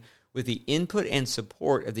made with the input and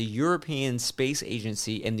support of the European Space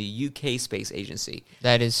Agency and the UK Space Agency.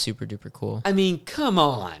 That is super duper cool. I mean, come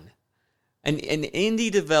on. An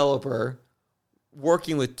indie developer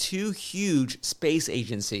working with two huge space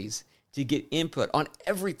agencies to get input on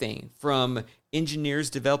everything from engineers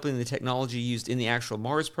developing the technology used in the actual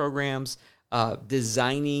Mars programs,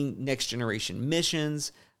 designing next generation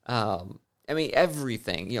missions.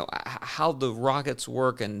 Everything, how the rockets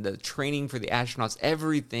work and the training for the astronauts,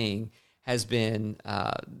 everything has been,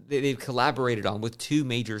 they've collaborated on with two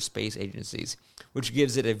major space agencies, which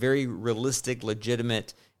gives it a very realistic,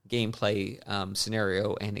 legitimate gameplay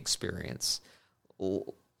scenario and experience.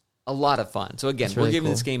 A lot of fun. So again, we're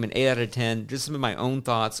giving this game an 8 out of 10. Just some of my own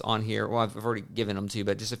thoughts on here. Well, I've already given them to you,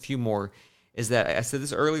 but just a few more. Is that I said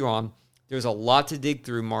this earlier on. There's a lot to dig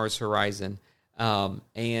through Mars Horizon,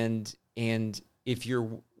 and if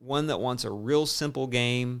you're one that wants a real simple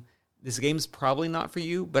game, this game's probably not for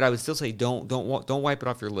you. But I would still say don't wipe it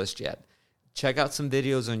off your list yet. Check out some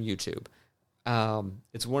videos on YouTube.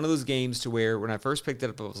 It's one of those games to where when I first picked it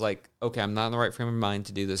up, I was like, okay, I'm not in the right frame of mind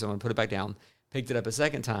to do this. I'm going to put it back down. Picked it up a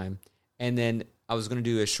second time, and then I was going to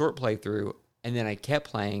do a short playthrough, and then I kept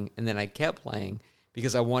playing, and then I kept playing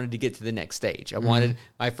because I wanted to get to the next stage. I wanted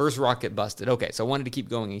my first rocket busted. Okay, so I wanted to keep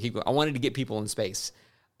going and keep going. I wanted to get people in space.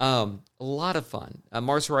 A lot of fun.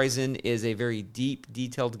 Mars Horizon is a very deep,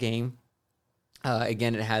 detailed game.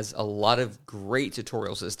 Again, it has a lot of great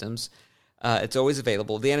tutorial systems. It's always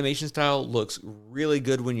available. The animation style looks really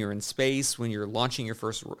good when you're in space, when you're launching your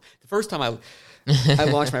first... The first time I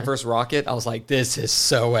launched my first rocket, I was like, this is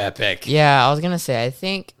so epic. Yeah, I was going to say, I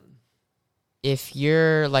think if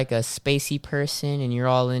you're like a spacey person and you're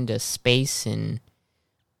all into space and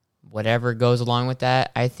whatever goes along with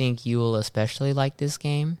that, I think you will especially like this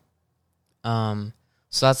game. So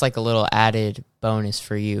that's like a little added bonus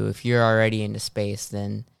for you. If you're already into space,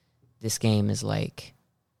 then this game is like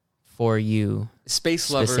for you. Space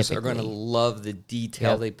lovers are going to love the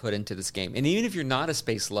detail they put into this game. And even if you're not a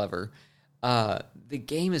space lover, the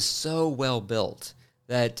game is so well built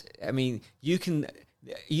that, I mean, you can...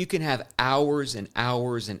 you can have hours and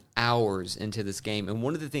hours and hours into this game. And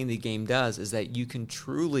one of the things the game does is that you can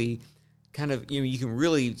truly kind of, you can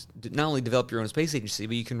really not only develop your own space agency,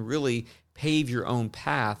 but you can really pave your own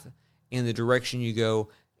path in the direction you go,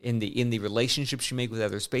 in the relationships you make with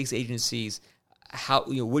other space agencies, how,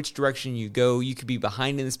 which direction you go. You could be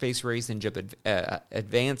behind in the space race and jump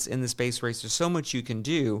advance in the space race. There's so much you can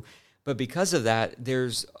do, but because of that,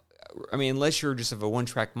 unless you're just of a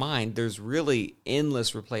one-track mind, there's really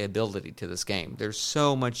endless replayability to this game. There's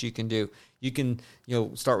so much you can do. You can,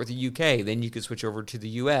 start with the UK, then you could switch over to the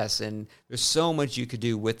US, and there's so much you could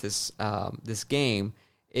do with this game.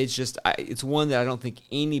 It's just, it's one that I don't think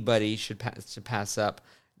anybody should pass up.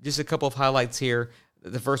 Just a couple of highlights here.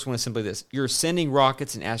 The first one is simply this: you're sending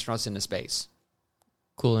rockets and astronauts into space.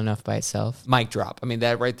 Cool enough by itself. Mic drop. I mean,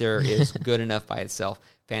 that right there is good enough by itself.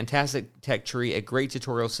 Fantastic tech tree, a great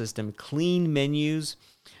tutorial system, clean menus,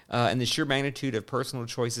 and the sheer magnitude of personal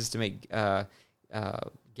choices to make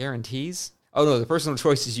guarantees. Oh, no, the personal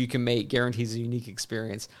choices you can make guarantees a unique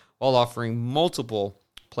experience while offering multiple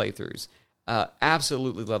playthroughs.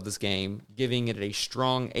 Absolutely love this game, giving it a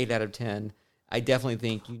strong 8 out of 10. I definitely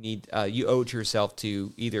think you owe it to yourself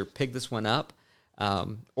to either pick this one up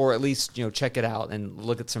or at least check it out and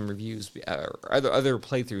look at some reviews, or other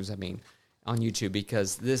playthroughs, on YouTube,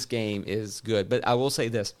 because this game is good. But I will say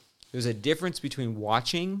this: there's a difference between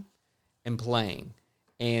watching and playing.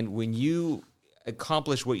 And when you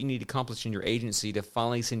accomplish what you need to accomplish in your agency to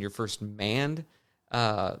finally send your first manned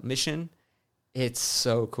mission, it's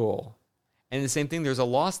so cool. And the same thing, there's a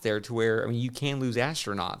loss there to where, you can lose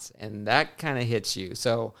astronauts, and that kind of hits you.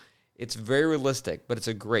 So it's very realistic, but it's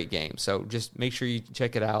a great game. So just make sure you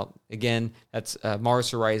check it out. Again, that's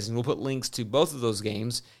Mars Horizon. We'll put links to both of those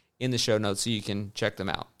games in the show notes so you can check them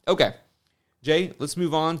out. Okay, Jay, let's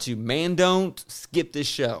move on to Man Don't Skip This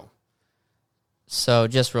Show. So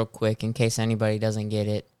just real quick, in case anybody doesn't get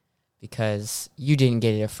it, because you didn't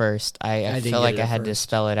get it at first, I feel like I had to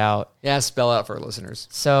spell it out. Yeah, spell it out for our listeners.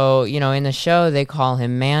 So, in the show, they call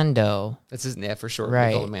him Mando. That's his name for sure. Right,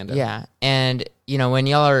 they call him Mando. Yeah. And, when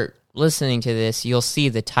y'all are listening to this, you'll see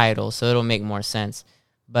the title, so it'll make more sense.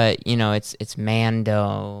 But, it's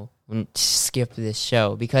Mando. Skip this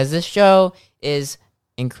show, because this show is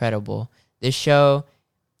incredible. This show,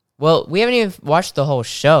 well, we haven't even watched the whole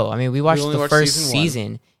show. We watched the first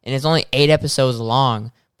season, and it's only 8 episodes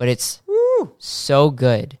long. But it's so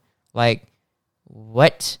good. Like,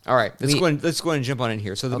 what? All right, let's go ahead and jump on in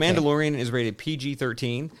here. So The Mandalorian is rated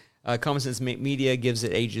PG-13. Common Sense Media gives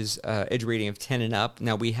it age rating of 10 and up.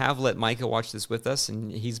 Now, we have let Micah watch this with us,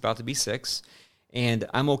 and he's about to be 6. And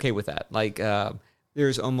I'm okay with that. Like,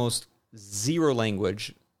 there's almost zero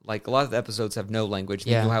language. Like, a lot of the episodes have no language.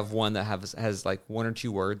 Yeah. You'll have one that has like 1 or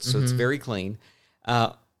 2 words, so it's very clean.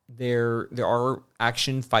 There are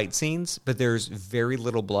action fight scenes, but there's very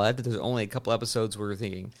little blood. There's only a couple episodes where you're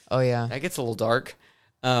thinking, oh yeah, that gets a little dark.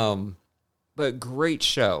 But great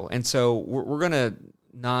show. And so we're going to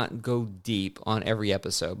not go deep on every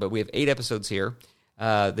episode, but we have 8 episodes here.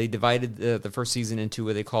 They divided the first season into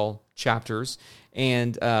what they call chapters.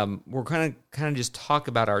 And we're kind of just talk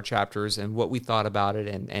about our chapters and what we thought about it,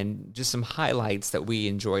 and just some highlights that we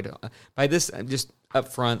enjoyed. By this, just up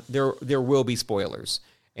front, there will be spoilers.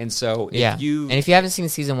 And so if you haven't seen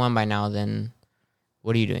season 1 by now, then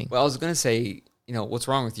what are you doing? Well, I was going to say, what's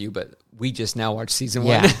wrong with you? But we just now watched season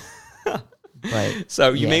 1. But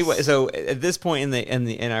so you may at this point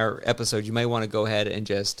in our episode, you may want to go ahead and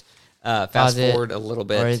just fast forward a little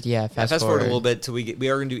bit. Fast forward a little bit till we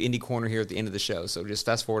are going to do Indie Corner here at the end of the show. So just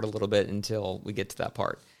fast forward a little bit until we get to that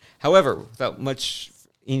part. However, without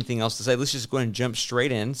anything else to say, let's just go ahead and jump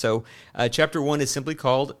straight in. So chapter 1 is simply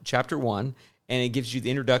called Chapter 1. And it gives you the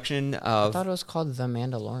introduction of... I thought it was called The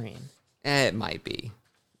Mandalorian. It might be.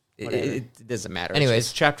 It doesn't matter. Anyways.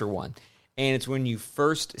 It's chapter 1. And it's when you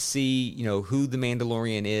first see, who the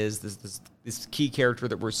Mandalorian is, this key character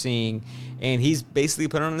that we're seeing. And he's basically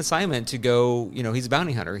put on an assignment to go, he's a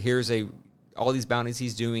bounty hunter. Here's all these bounties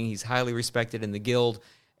he's doing. He's highly respected in the guild.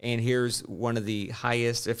 And here's one of the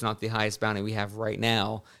highest, if not the highest bounty we have right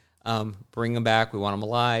now. Bring him back. We want him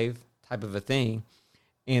alive, type of a thing.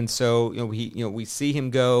 And so, we see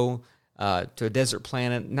him go to a desert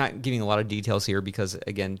planet. Not giving a lot of details here because,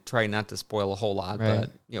 again, try not to spoil a whole lot. Right.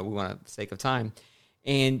 But we want to sake of time.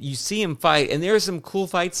 And you see him fight, and there are some cool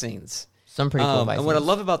fight scenes. Some pretty cool fight scenes. And what I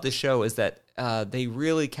love about this show is that they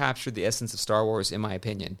really captured the essence of Star Wars, in my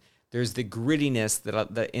opinion. There's the grittiness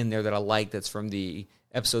that in there that I like. That's from the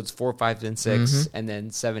episodes 4, 5, and 6, and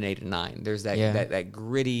then 7, 8, and 9. There's that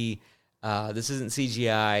gritty. This isn't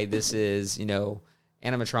CGI. This is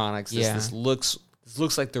animatronics. This looks this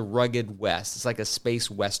looks like the rugged West. It's like a space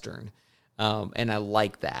Western. And I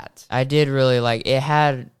like that. I did really like it.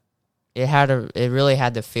 It really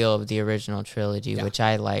had the feel of the original trilogy, which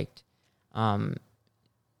I liked.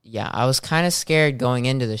 Yeah, I was kind of scared going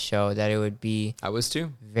into the show that it would be. I was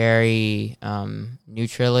too. Very new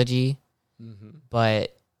trilogy,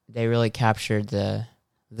 but they really captured the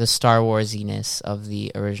Star Warsiness of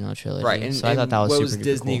the original trilogy. Right, and so I thought that was what super was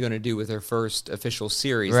Disney cool. going to do with their first official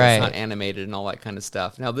series Right. that's not animated and all that kind of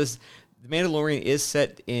stuff? Now, The Mandalorian is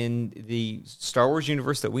set in the Star Wars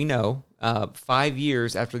universe that we know, 5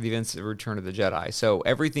 years after the events of Return of the Jedi. So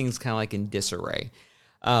everything's kind of like in disarray.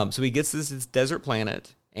 So he gets this desert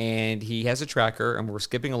planet, and he has a tracker, and we're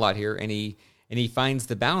skipping a lot here, and he finds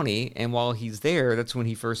the bounty, and while he's there, that's when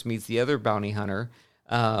he first meets the other bounty hunter,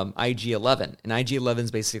 IG-11. And IG-11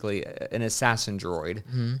 is basically an assassin droid.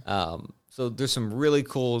 So there's some really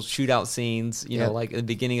cool shootout scenes, you know, like at the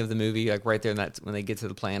beginning of the movie, like right there, and that's when they get to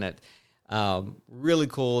the planet. Really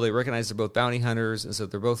cool. They recognize they're both bounty hunters, and so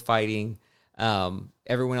they're both fighting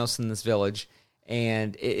everyone else in this village.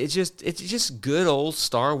 And it's just good old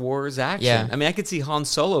Star Wars action. Yeah. I mean, I could see Han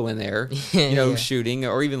Solo in there, you know, shooting,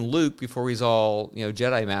 or even Luke before he's all, you know,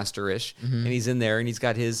 Jedi Master-ish, and he's in there and he's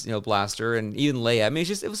got his, you know, blaster, and even Leia. I mean,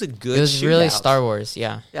 it was a good. It was shootout. really Star Wars,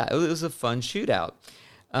 yeah. Yeah, it was a fun shootout.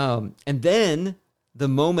 And then the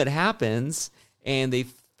moment happens, and they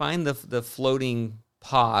find the floating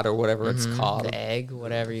pod or whatever it's called. The egg,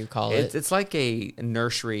 whatever you call it. It's like a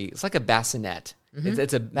nursery. It's like a bassinet.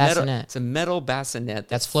 It's a Bassinet. It's a metal bassinet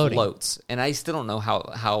That's floating. floats, and I still don't know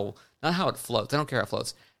how not how it floats. I don't care how it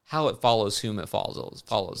floats. How it follows whom it follows.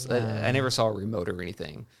 I never saw a remote or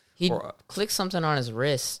anything. He clicks something on his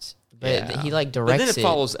wrist, but he like directs it. But then it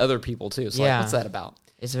follows other people too. So like, what's that about?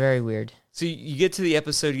 It's very weird. So you get to the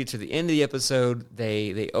episode, you get to the end of the episode,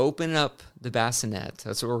 they open up the bassinet.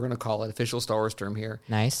 That's what we're going to call it, official Star Wars term here.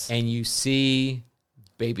 Nice. And you see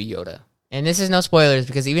Baby Yoda. And this is no spoilers,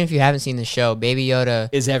 because even if you haven't seen the show, Baby Yoda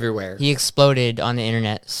Is everywhere. he exploded on the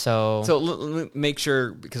internet. So let me make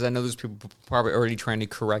sure, because I know there's people probably already trying to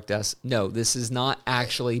correct us. No, this is not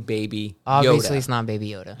actually Baby obviously Yoda. it's not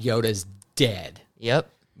Baby Yoda. Yoda's dead. Yep.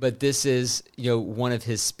 But this is, you know, one of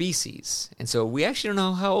his species. And so we actually don't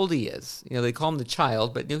know how old he is. You know, they call him the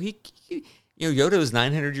child, but you know, he Yoda is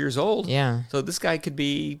 900 years old. Yeah. So this guy could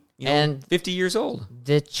be, you know, And 50 years old.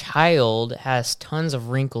 The child has tons of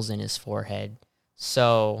wrinkles in his forehead.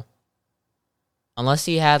 So unless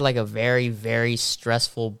he had like a very, very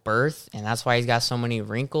stressful birth, and that's why he's got so many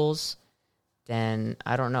wrinkles, then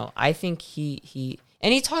I don't know. I think he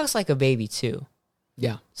talks like a baby too.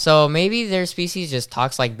 Yeah. So maybe their species just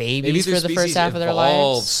talks like babies for the first half of their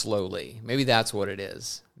evolve lives. slowly. Maybe that's what it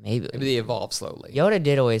is. Maybe they evolve slowly. Yoda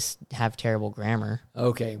did always have terrible grammar.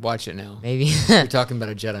 Okay, watch it now. Maybe You're talking about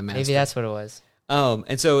a Jedi Master. maybe that's what it was.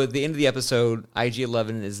 And so at the end of the episode,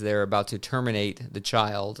 IG-11 is there about to terminate the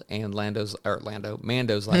child, and Mando's like,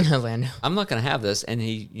 Orlando. I'm not going to have this, and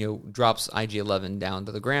he, you know, drops IG-11 down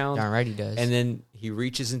to the ground. Darn right he does. And then he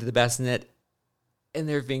reaches into the bassinet, and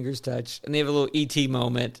their fingers touch, and they have a little ET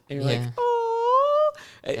moment, and you're like, oh.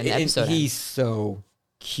 And the episode he's so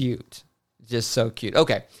cute. Just so cute.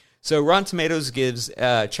 Okay, so Rotten Tomatoes gives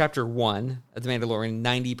Chapter 1 of The Mandalorian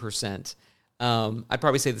 90%. I'd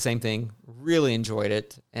probably say the same thing. Really enjoyed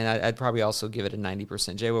it, and I'd probably also give it a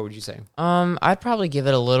 90%. Jay, what would you say? I'd probably give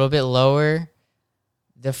it a little bit lower.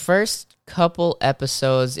 The first couple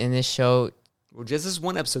episodes in this show. Well, just this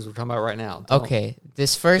one episode we're talking about right now. Okay,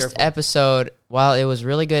 this first episode, while it was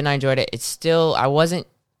really good and I enjoyed it, it's still, I wasn't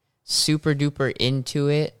super duper into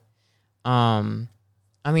it.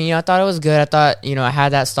 I mean, you know, I thought it was good. I thought, you know, I had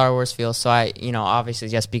that Star Wars feel, so I, you know, obviously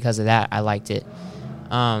just because of that, I liked it.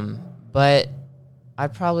 But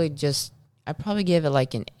I'd probably give it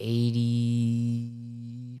like an 80,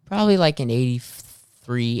 probably like an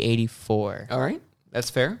 83, 84. All right,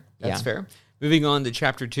 that's fair. That's Yeah. fair. Moving on to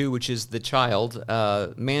Chapter 2, which is the child.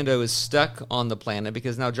 Mando is stuck on the planet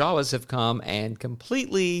because now Jawas have come and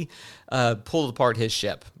completely pulled apart his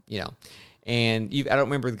ship, you know. And I don't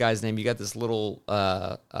remember the guy's name. You got this little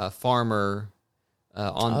farmer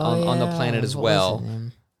on the planet as What was well. his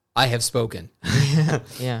name? I have spoken.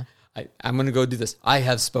 Yeah. I'm going to go do this. I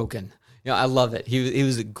have spoken. You know, I love it.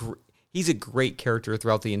 He's a great character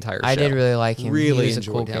throughout the entire show. I did really like him. Really he was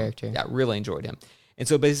enjoyed a cool him. character. Yeah, really enjoyed him. And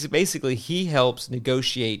so basically, he helps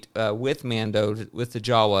negotiate with Mando, with the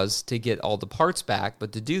Jawas, to get all the parts back.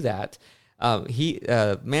 But to do that,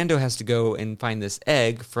 Mando has to go and find this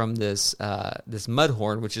egg from this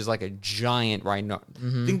mudhorn, which is like a giant rhino.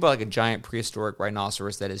 Think about like a giant prehistoric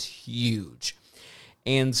rhinoceros that is huge.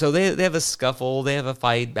 And so they have a scuffle, they have a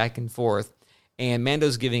fight back and forth. and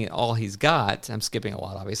Mando's giving it all he's got. I'm skipping a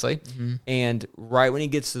lot, obviously. Mm-hmm. And right when he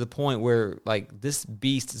gets to the point where like this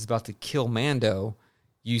beast is about to kill Mando,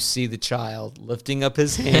 you see the child lifting up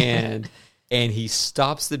his hand, and he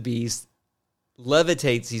stops the beast,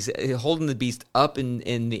 levitates. He's holding the beast up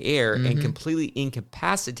in the air and completely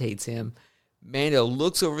incapacitates him. Mando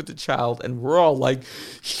looks over at the child, and we're all like,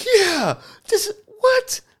 "Yeah, this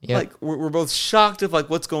what?" Yep. Like we're both shocked of like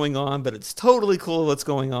what's going on, but it's totally cool what's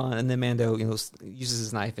going on. And then Mando, uses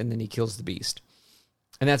his knife, and then he kills the beast,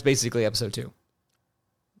 and that's basically episode 2,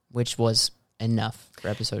 which was enough for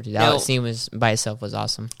episode 2. Now- That scene was by itself was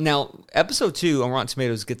awesome. Now, episode 2 on Rotten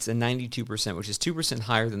Tomatoes gets a 92%, which is 2%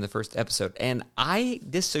 higher than the first episode. And I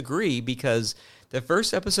disagree because the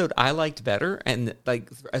first episode I liked better, and like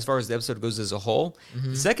as far as the episode goes as a whole.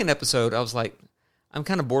 The second episode, I was like, I'm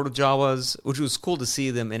kind of bored of Jawas, which was cool to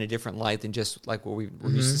see them in a different light than just like what we were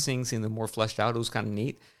used to seeing them more fleshed out. It was kind of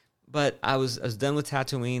neat. But I was done with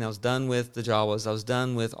Tatooine. I was done with the Jawas. I was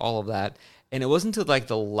done with all of that. And it wasn't until like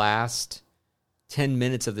the last 10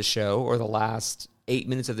 minutes of the show or the last 8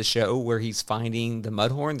 minutes of the show where he's finding the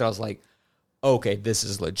Mudhorn that I was like, okay, this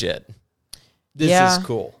is legit. This Yeah. is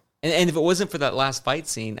cool. And if it wasn't for that last fight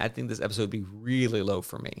scene, I think this episode would be really low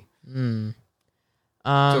for me.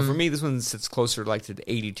 So for me, this one sits closer like to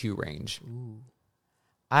the 82 range.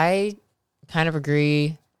 I kind of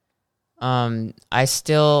agree. I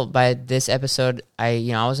still, by this episode, I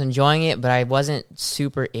was enjoying it, but I wasn't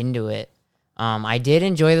super into it. I did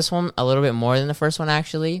enjoy this one a little bit more than the first one,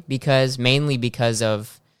 actually, mainly because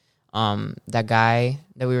of that guy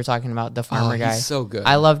that we were talking about, the farmer guy. He's so good.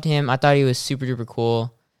 I loved him. I thought he was super duper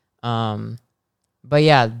cool. But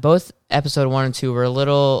yeah, both episode 1 and 2 were a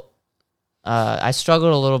little. I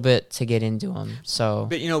struggled a little bit to get into them. So,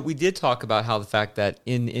 But, we did talk about how the fact that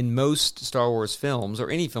in most Star Wars films, or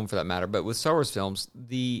any film for that matter, but with Star Wars films,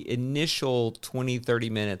 the initial 20, 30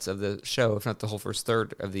 minutes of the show, if not the whole first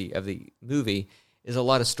third of the movie, is a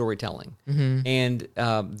lot of storytelling. And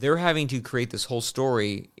they're having to create this whole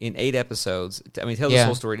story in 8 episodes. Tell this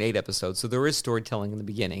whole story in 8 episodes. So there is storytelling in the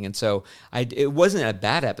beginning. And so it wasn't a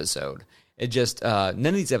bad episode. It just none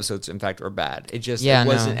of these episodes, in fact, are bad. It just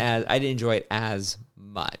wasn't as I didn't enjoy it as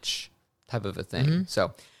much, type of a thing.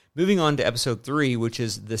 So, moving on to episode 3, which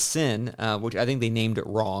is the Sin, which I think they named it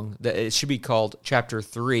wrong. It should be called Chapter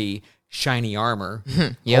 3, Shiny Armor,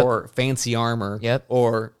 or Fancy Armor,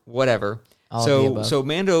 or whatever. All of the above. So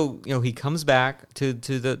Mando, he comes back to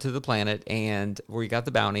the planet and where he got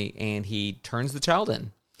the bounty, and he turns the child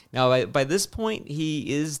in. Now, by this point,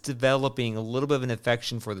 he is developing a little bit of an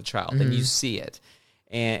affection for the child, and you see it,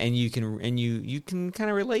 and you can kind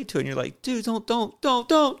of relate to it. And you're like, dude, don't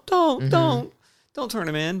turn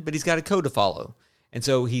him in. But he's got a code to follow, and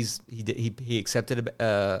so he accepted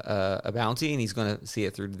a bounty, and he's going to see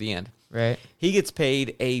it through to the end. right. He gets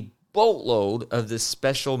paid a boatload of this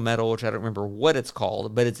special metal, which I don't remember what it's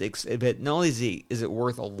called, but but not only is it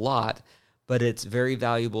worth a lot, but it's very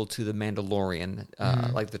valuable to the Mandalorian,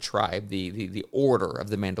 like the tribe, the order of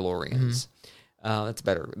the Mandalorians. That's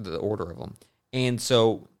better, the order of them. And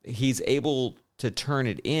so he's able to turn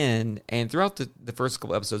it in, and throughout the first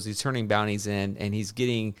couple episodes, he's turning bounties in, and he's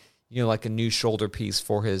getting, like a new shoulder piece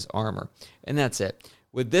for his armor. And that's it.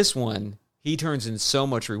 With this one, he turns in so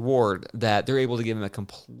much reward that they're able to give him a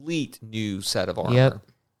complete new set of armor. Yep.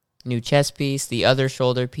 New chest piece, the other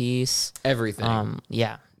shoulder piece. Everything.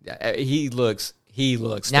 Yeah. He looks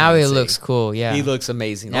Now he fancy. looks cool, yeah. He looks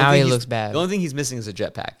amazing. Now he looks bad. The only thing he's missing is a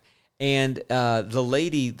jetpack. And the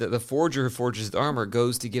lady, the forger who forges the armor,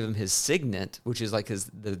 goes to give him his signet, which is like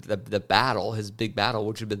the battle, his big battle,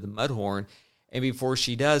 which would be the Mudhorn. And before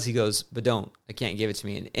she does, he goes, but don't. I can't give it to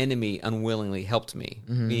me. An enemy unwillingly helped me,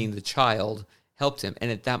 meaning the child helped him. And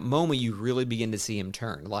at that moment, you really begin to see him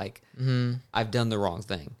turn. Like, I've done the wrong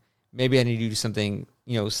thing. Maybe I need to do something,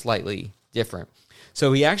 slightly different.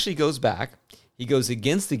 So he actually goes back. He goes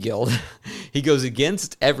against the guild. He goes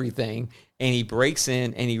against everything. And he breaks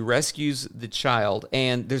in and he rescues the child.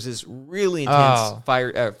 And there's this really intense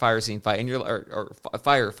fire scene fight. And or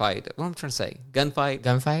firefight. What am I trying to say?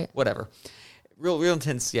 Gunfight? Whatever. Real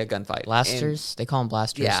intense, gunfight. Blasters? They call them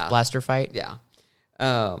blasters. Yeah. Blaster fight? Yeah.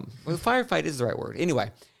 Well, firefight is the right word. Anyway.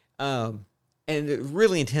 And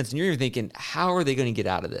really intense. And you're even thinking, how are they going to get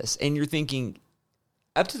out of this? And you're thinking,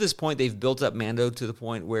 up to this point, they've built up Mando to the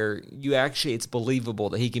point where it's believable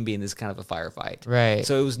that he can be in this kind of a firefight. Right.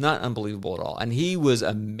 So it was not unbelievable at all. And he was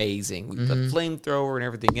amazing with the flamethrower and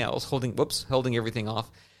everything else, holding everything off.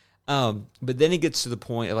 But then it gets to the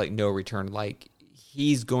point of like no return. Like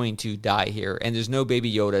he's going to die here. And there's no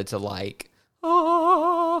Baby Yoda to lift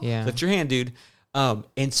your hand, dude.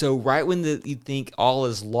 And so right when you think all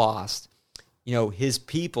is lost, his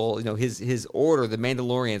people, his order, the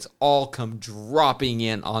Mandalorians, all come dropping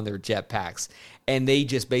in on their jetpacks, and they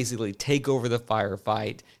just basically take over the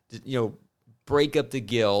firefight, break up the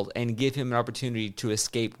guild, and give him an opportunity to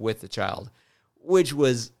escape with the child, which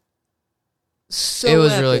was so It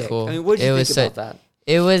was epic. really cool. I mean, what did you think about that?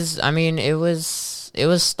 It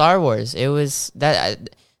was Star Wars. It was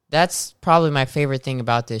that's probably my favorite thing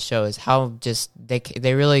about this show is how just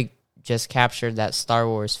they really just captured that Star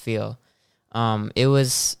Wars feel. It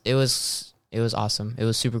was awesome. It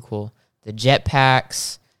was super cool. The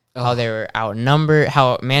jetpacks, how they were outnumbered,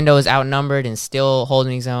 how Mando was outnumbered and still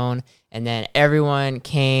holding his own, and then everyone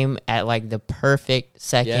came at like the perfect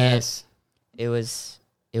second. Yes. It was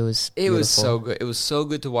so good. It was so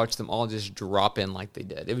good to watch them all just drop in like they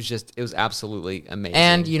did. It was absolutely amazing.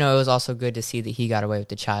 And, it was also good to see that he got away with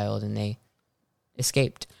the child and they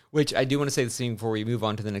escaped. Which I do want to say the thing before we move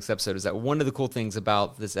on to the next episode is that one of the cool things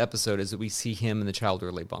about this episode is that we see him and the child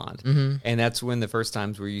really bond. Mm-hmm. And that's when the first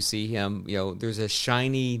times where you see him, there's a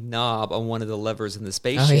shiny knob on one of the levers in the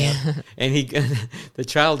spaceship. Oh, yeah. And the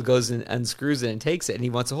child goes and unscrews it and takes it, and he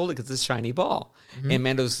wants to hold it because it's a shiny ball. Mm-hmm. And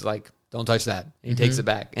Mando's like, don't touch that. And he takes it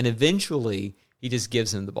back. And eventually, he just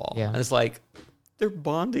gives him the ball. Yeah. And it's like, they're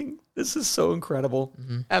bonding. This is so incredible.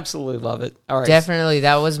 Mm-hmm. Absolutely love it. All right. Definitely,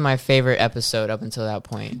 that was my favorite episode up until that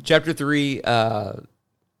point. Chapter 3,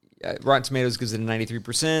 Rotten Tomatoes gives it a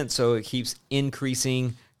 93%, so it keeps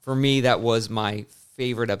increasing. For me, that was my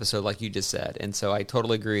favorite episode, like you just said. And so I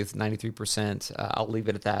totally agree with 93%. I'll leave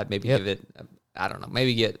it at that. Maybe give it, I don't know,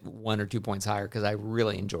 maybe get 1 or 2 points higher because I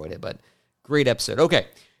really enjoyed it. But great episode. Okay.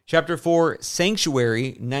 Chapter 4,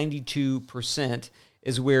 Sanctuary, 92%,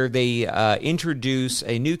 is where they introduce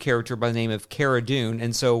a new character by the name of Cara Dune.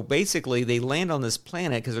 And so basically they land on this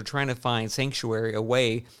planet because they're trying to find Sanctuary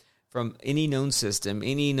away from any known system,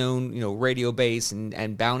 any known radio base,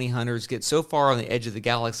 and bounty hunters get so far on the edge of the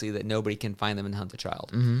galaxy that nobody can find them and hunt the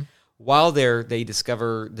child. Mm-hmm. While there, they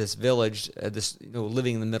discover this village,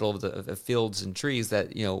 living in the middle of the fields and trees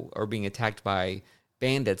that are being attacked by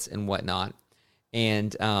bandits and whatnot.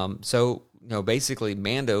 And so basically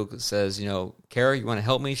Mando says, Cara, you want to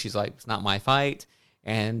help me? She's like, it's not my fight.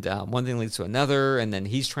 And one thing leads to another, and then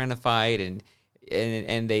he's trying to fight, and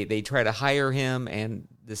they try to hire him, and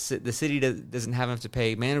the city doesn't have enough to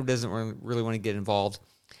pay. Mando doesn't really want to get involved.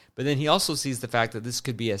 But then he also sees the fact that this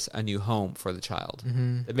could be a new home for the child,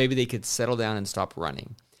 that maybe they could settle down and stop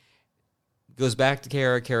running. Goes back to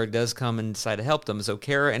Cara. Cara does come and decide to help them. So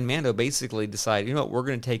Cara and Mando basically decide, we're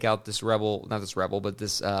going to take out this rebel, not this rebel, but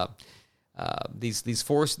this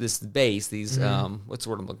this base, these what's the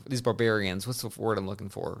word I'm looking for? These barbarians. What's the word I'm looking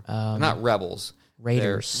for? Not rebels.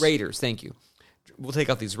 Raiders. They're raiders. Thank you. We'll take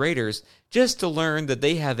out these raiders just to learn that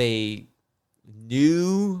they have a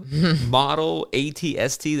new model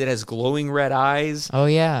AT-ST that has glowing red eyes. Oh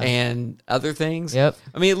yeah, and other things. Yep.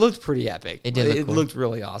 I mean, it looked pretty epic. It did. It looked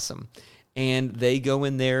really awesome. And they go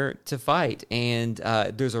in there to fight, and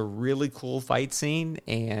there's a really cool fight scene.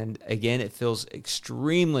 And again, it feels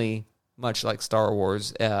extremely much like Star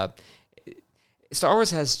Wars. Star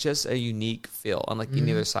Wars has just a unique feel, unlike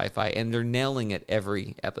any other sci-fi, and they're nailing it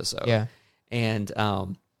every episode. Yeah. And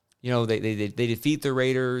they defeat the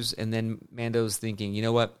Raiders, and then Mando's thinking, you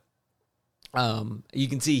know what? You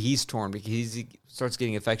can see he's torn because he starts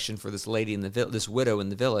getting affection for this lady this widow in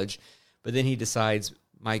the village, but then he decides.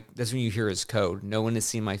 That's when you hear his code. No one has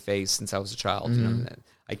seen my face since I was a child.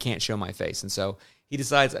 I can't show my face. And so he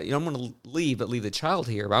decides, I'm going to leave, but leave the child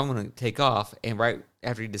here, but I'm going to take off. And right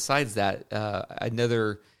after he decides that,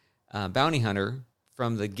 another bounty hunter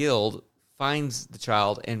from the guild finds the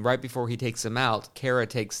child. And right before he takes him out, Cara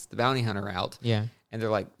takes the bounty hunter out. Yeah. And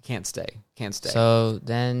they're like, can't stay. So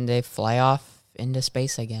then they fly off into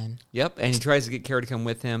space again. Yep. And he tries to get Cara to come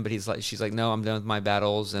with him, but she's like, no, I'm done with my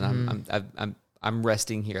battles. And I'm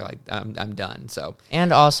resting here, like I'm done. So,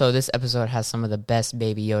 and also this episode has some of the best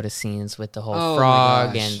Baby Yoda scenes with the whole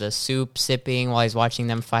frog and the soup sipping while he's watching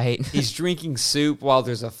them fight. He's drinking soup while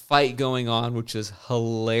there's a fight going on, which is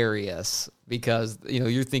hilarious because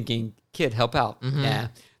you're thinking, kid, help out. Yeah,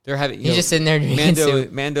 they're having. He's just sitting there drinking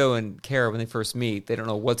soup. Mando and Cara, when they first meet, they don't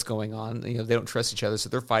know what's going on. They don't trust each other, so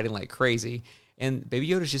they're fighting like crazy. And Baby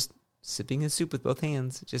Yoda's just sipping his soup with both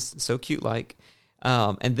hands, just so cute like.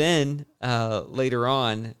 And then later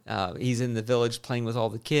on, he's in the village playing with all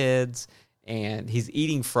the kids, and he's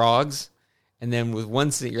eating frogs. And then with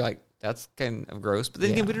one scene, you're like, that's kind of gross. But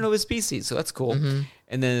then again, we don't know his species, so that's cool. Mm-hmm.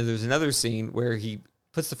 And then there's another scene where he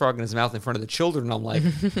puts the frog in his mouth in front of the children, and I'm like,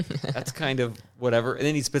 that's kind of whatever. And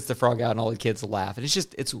then he spits the frog out, and all the kids laugh. And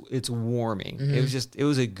it's warming. Mm-hmm. It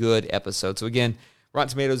was a good episode. So again, Rotten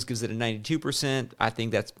Tomatoes gives it a 92%. I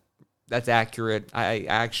think that's that's accurate. I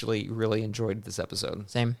actually really enjoyed this episode.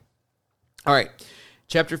 Same. All right.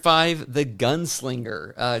 Chapter 5, The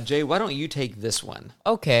Gunslinger. Jay, why don't you take this one?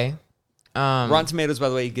 Okay. Rotten Tomatoes, by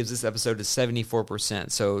the way, gives this episode a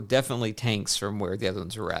 74%, so definitely tanks from where the other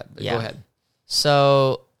ones were at. But Yeah. Go ahead.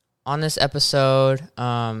 So on this episode,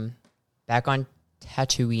 back on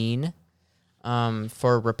Tatooine,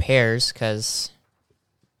 for repairs, because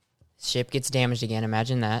ship gets damaged again.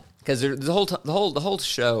 Imagine that. Because the whole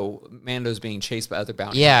show, Mando's being chased by other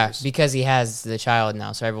bounty Yeah, hunters. because he has the child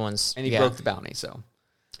now, so everyone's And he broke the bounty, so.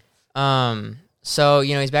 So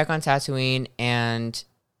he's back on Tatooine, and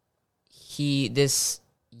this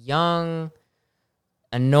young,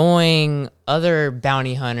 annoying other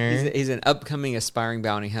bounty hunter. He's an upcoming aspiring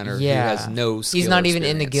bounty hunter who Yeah. has no skill He's not or even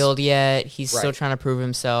in the experience. guild yet. He's still Right. trying to prove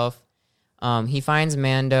himself. He finds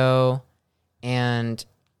Mando, and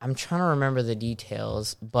I'm trying to remember the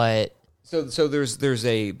details, but So there's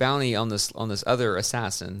a bounty on this other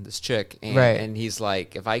assassin, this chick, and, Right. and he's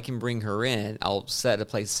like, if I can bring her in, I'll set a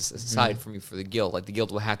place aside for me for the guild. Like the guild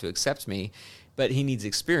will have to accept me, but he needs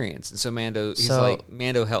experience. And so he's like,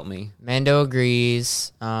 Mando, help me. Mando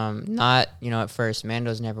agrees. Not, at first,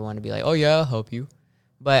 Mando's never wanted to be like, oh yeah, I'll help you.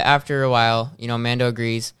 But after a while, Mando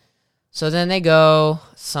agrees. So then they go,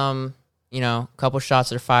 couple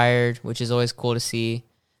shots are fired, which is always cool to see.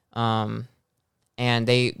 And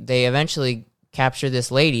they eventually capture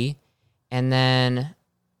this lady, and then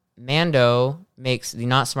Mando makes the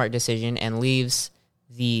not smart decision and leaves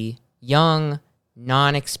the young,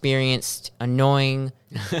 non-experienced, annoying,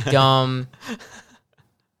 dumb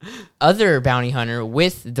other bounty hunter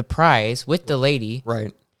with the prize, with the lady.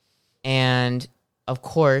 Right. And of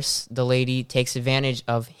course, the lady takes advantage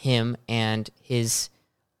of him and his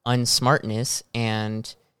unsmartness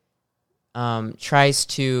and tries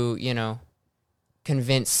to,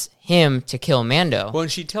 convince him to kill Mando. Well,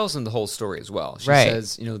 and she tells him the whole story as well. She Right.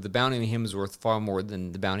 says, the bounty on him is worth far more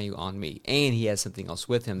than the bounty on me. And he has something else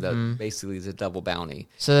with him that basically is a double bounty.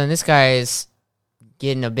 So then this guy is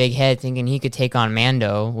getting a big head thinking he could take on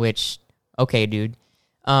Mando, which, okay, dude.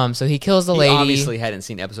 So he kills the lady. He obviously hadn't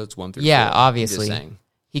seen episodes 1 through 4. Yeah, I'm obviously. just saying.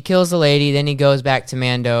 He kills the lady, then he goes back to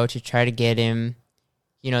Mando to try to get him.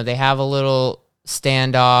 They have a little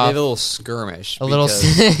standoff. They have a little skirmish.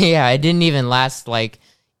 Yeah, it didn't even last like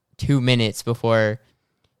 2 minutes before,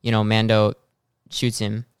 Mando shoots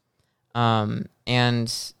him.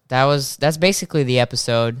 And that's basically the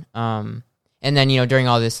episode. And then, during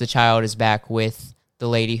all this, the child is back with the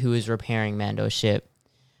lady who is repairing Mando's ship.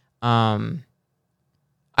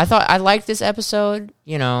 I thought I liked this episode.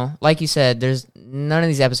 Like you said, there's none of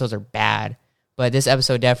these episodes are bad, but this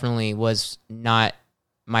episode definitely was not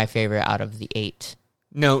my favorite out of the 8.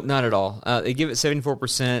 No, not at all. They give it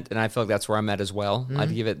 74%, and I feel like that's where I'm at as well.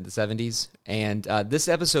 I'd give it the 70s. And this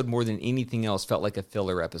episode, more than anything else, felt like a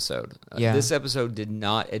filler episode. Yeah. This episode did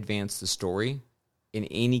not advance the story in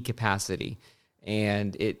any capacity.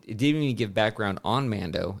 And it didn't even give background on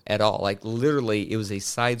Mando at all. Like, literally, it was a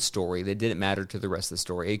side story that didn't matter to the rest of the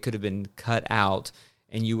story. It could have been cut out,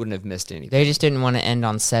 and you wouldn't have missed anything. They just didn't want to end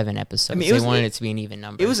on 7 episodes. They wanted it to be an even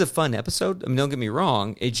number. It was a fun episode. I mean, don't get me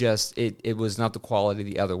wrong. It just it was not the quality of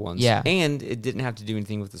the other ones. Yeah. And it didn't have to do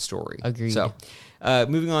anything with the story. Agreed. So,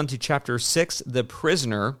 moving on to Chapter 6, The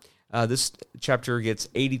Prisoner. This chapter gets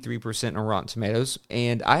 83% on Rotten Tomatoes,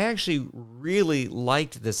 and I actually really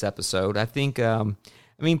liked this episode. I think,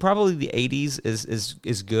 probably the 80s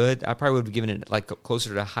is good. I probably would have given it like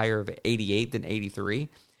closer to a higher of 88 than 83.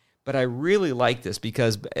 But I really like this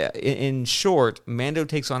because, in short, Mando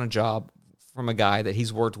takes on a job from a guy that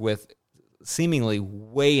he's worked with seemingly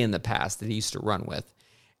way in the past that he used to run with.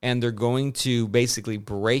 And they're going to basically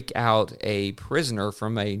break out a prisoner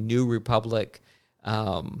from a New Republic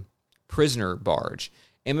prisoner barge.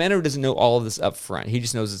 And Mando doesn't know all of this up front. He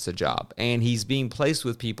just knows it's a job. And he's being placed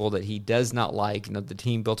with people that he does not like. The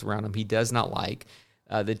team built around him he does not like.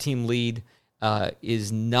 The team lead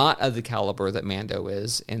is not of the caliber that Mando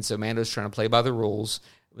is. And so Mando's trying to play by the rules.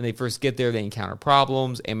 When they first get there, they encounter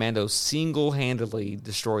problems. And Mando single-handedly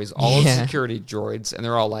destroys all of the security droids. And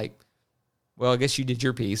they're all like, well, I guess you did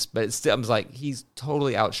your piece. But it's still, I was like, he's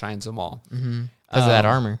totally outshines them all. because of that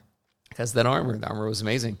armor. Because that armor. The armor was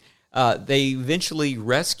amazing. They eventually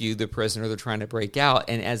rescue the prisoner they're trying to break out,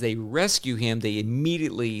 and as they rescue him, they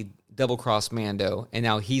immediately double-cross Mando, and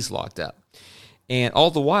now he's locked up. And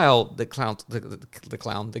all the while, the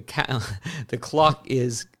clock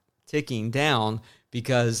is ticking down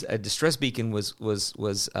because a distress beacon was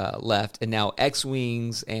left, and now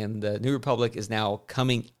X-wings and the New Republic is now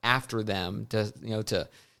coming after them to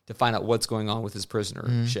find out what's going on with his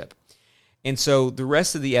prisoner ship. And so the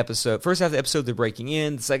rest of the episode, first half of the episode, they're breaking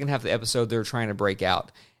in. The second half of the episode, they're trying to break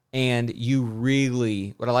out. And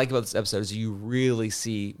what I like about this episode is you really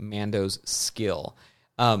see Mando's skill.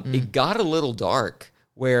 It got a little dark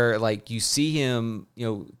where like you see him,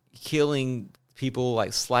 killing people,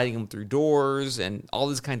 like sliding them through doors and all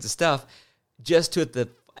this kinds of stuff. Just to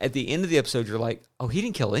at the end of the episode, you're like, oh, he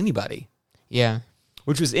didn't kill anybody. Yeah.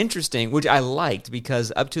 Which was interesting, which I liked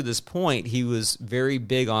because up to this point, he was very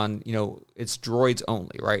big on, it's droids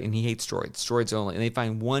only, right? And he hates droids only. And they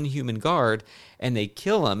find one human guard and they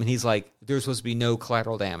kill him. And he's like, there's supposed to be no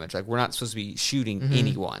collateral damage. Like, we're not supposed to be shooting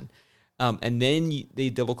anyone. And then they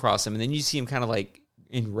double cross him. And then you see him kind of like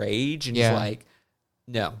enrage. And he's like,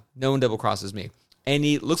 no one double crosses me. And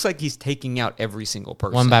he looks like he's taking out every single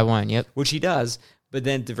person. One by one, yep. Which he does. But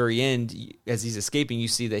then at the very end, as he's escaping, you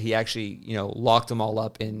see that he actually, locked them all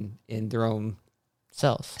up in their own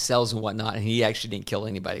cells and whatnot, and he actually didn't kill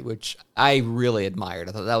anybody, which I really admired.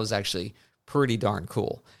 I thought that was actually pretty darn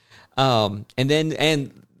cool. And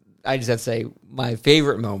I just have to say, my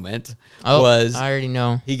favorite moment was I already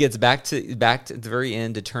know. He gets back to the very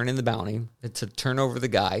end to turn in the bounty, to turn over the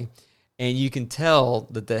guy. And you can tell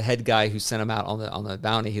that the head guy who sent him out on the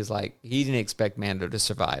bounty, he's like, he didn't expect Mando to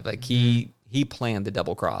survive. Like he planned the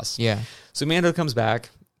double cross. Yeah. So Mando comes back,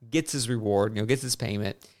 gets his reward, gets his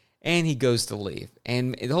payment, and he goes to leave.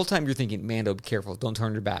 And the whole time you're thinking, Mando, be careful, don't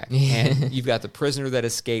turn your back. And you've got the prisoner that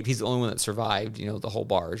escaped. He's the only one that survived, the whole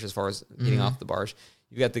barge as far as getting off the barge.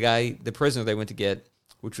 You've got the prisoner they went to get,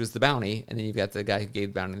 which was the bounty, and then you've got the guy who gave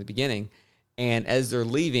the bounty in the beginning. And as they're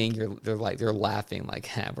leaving, they're laughing like,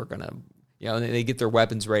 we're gonna, and they get their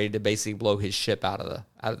weapons ready to basically blow his ship out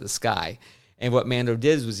of the sky. And what Mando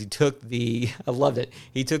did was he took I loved it.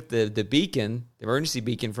 He took the beacon, the emergency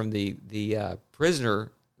beacon from the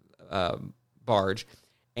prisoner barge,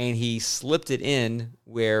 and he slipped it in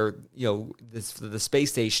where the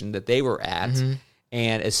space station that they were at.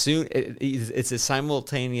 And as soon it's a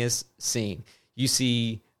simultaneous scene.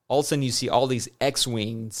 All of a sudden you see all these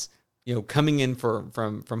X-wings, coming in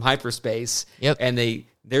from hyperspace. Yep. And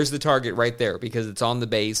there's the target right there because it's on the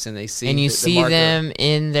base, and they see and you see them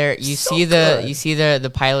in there. You see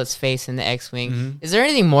the pilot's face in the X-wing. Is there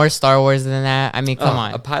anything more Star Wars than that? I mean, come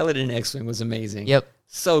on. A pilot in an X-wing was amazing. Yep,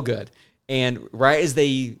 so good. And right as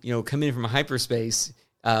they come in from hyperspace,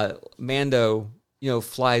 Mando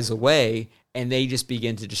flies away, and they just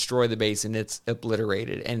begin to destroy the base, and it's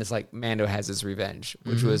obliterated. And it's like Mando has his revenge,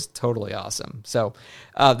 which was totally awesome. So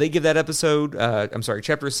they give that episode,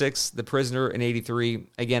 Chapter 6, The Prisoner, an 83.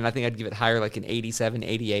 Again, I think I'd give it higher, like an 87,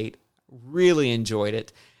 88. Really enjoyed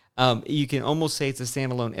it. You can almost say it's a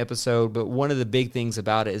standalone episode, but one of the big things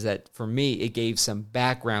about it is that, for me, it gave some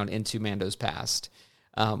background into Mando's past.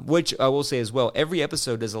 Which I will say as well, every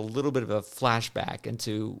episode does a little bit of a flashback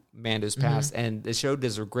into Mando's past, and the show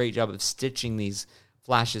does a great job of stitching these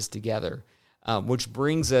flashes together, which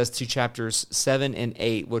brings us to chapters 7 and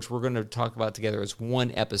 8, which we're going to talk about together as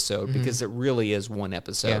one episode, because it really is one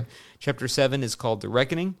episode. Yeah. Chapter 7 is called The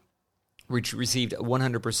Reckoning, which received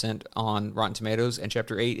 100% on Rotten Tomatoes, and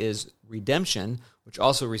Chapter 8 is Redemption, which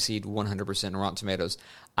also received 100% on Rotten Tomatoes.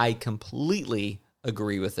 I completely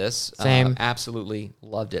agree with this. Same. Absolutely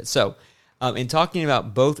loved it. So, in talking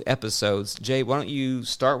about both episodes, Jay, why don't you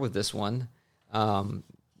start with this one, and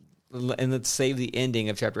let's save the ending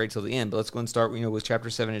of Chapter 8 till the end. But let's go and start, with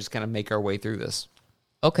Chapter 7 and just kind of make our way through this.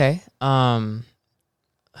 Okay. I'm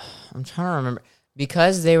trying to remember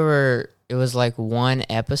because it was like one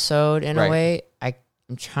episode in a way.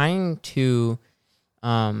 I'm trying to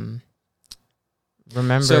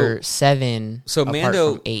remember 7 so apart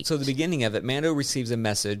Mando from 8. So the beginning of it, Mando receives a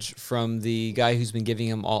message from the guy who's been giving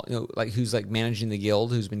him all, who's like managing the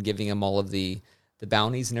guild, who's been giving him all of the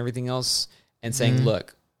bounties and everything else, and saying,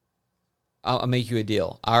 look, I'll make you a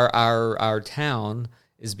deal. Our town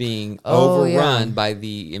is being overrun by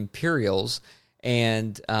the Imperials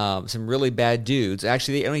and some really bad dudes.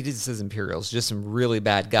 Actually, I don't think it says Imperials, just some really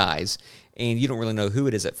bad guys, and you don't really know who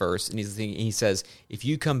it is at first. And he says, if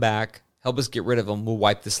you come back, help us get rid of them, we'll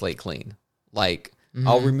wipe the slate clean. Like,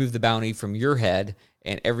 I'll remove the bounty from your head,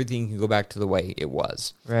 and everything can go back to the way it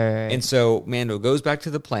was. Right. And so Mando goes back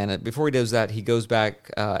to the planet. Before he does that, he goes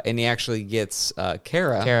back, and he actually gets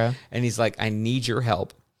Cara, and he's like, I need your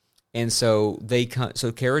help. And so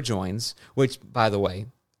so Cara joins, which, by the way,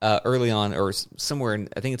 early on, or somewhere in,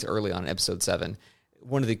 I think it's early on in episode 7,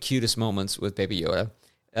 one of the cutest moments with Baby Yoda,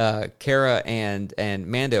 Cara and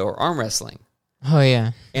Mando are arm wrestling. Oh,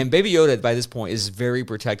 yeah. And Baby Yoda, by this point, is very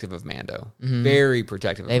protective of Mando. Very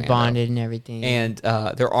protective of Mando. They bonded and everything. And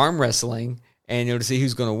they're arm wrestling, and to see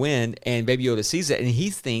who's going to win. And Baby Yoda sees it, and he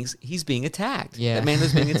thinks he's being attacked. Yeah. That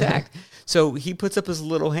Mando's being attacked. So he puts up his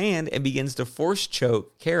little hand and begins to force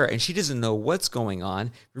choke Kara, and she doesn't know what's going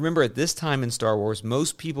on. Remember, at this time in Star Wars,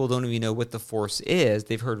 most people don't even know what the Force is.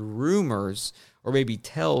 They've heard rumors or maybe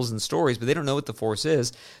tells and stories, but they don't know what the Force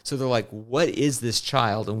is. So they're like, what is this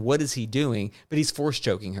child and what is he doing? But he's force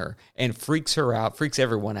choking her and freaks her out, freaks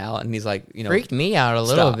everyone out. And he's like, freaked me out a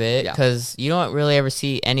little stop. bit because you don't really ever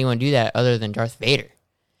see anyone do that other than Darth Vader.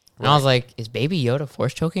 And I was like, is Baby Yoda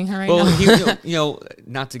force choking her right now? Well,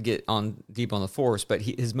 not to get on deep on the Force, but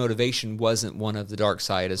his motivation wasn't one of the dark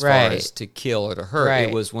side as far as to kill or to hurt. Right.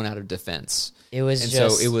 It was one out of defense. It was and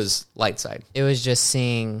just, so it was light side. It was just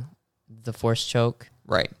seeing the force choke.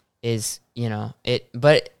 Right. Is, it,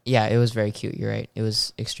 but yeah, it was very cute. You're right. It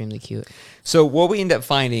was extremely cute. So what we end up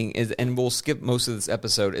finding is, and we'll skip most of this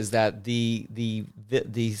episode, is that the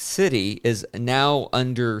city is now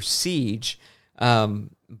under siege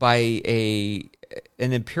by an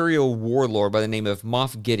Imperial warlord by the name of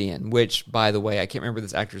Moff Gideon, which, by the way, I can't remember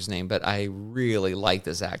this actor's name, but I really like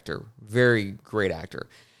this actor. Very great actor.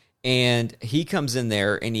 And he comes in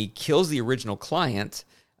there and he kills the original client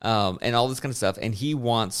and all this kind of stuff, and he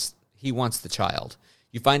wants the child.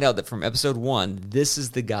 You find out that from episode 1, this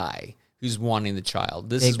is the guy who's wanting the child.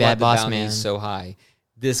 This Big is why bad the boss bounty man. is so high.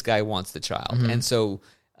 This guy wants the child. And so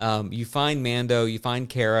you find Mando, you find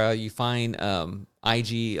Kara, you find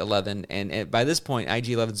IG-11, and by this point,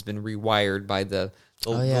 IG-11's been rewired by the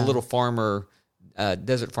little farmer,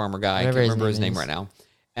 desert farmer guy. I can't remember his name right now.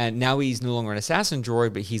 And now he's no longer an assassin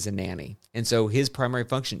droid, but he's a nanny. And so his primary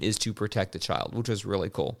function is to protect the child, which was really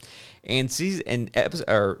cool. And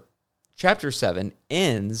chapter 7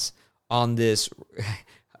 ends on this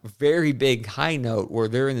very big high note where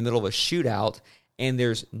they're in the middle of a shootout and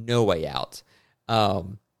there's no way out.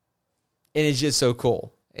 And it's just so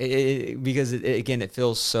cool because it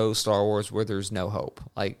feels so Star Wars where there's no hope.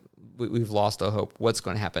 Like we've lost all hope. What's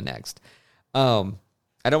going to happen next?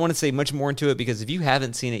 I don't want to say much more into it because if you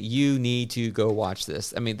haven't seen it, you need to go watch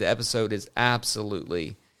this. I mean, the episode is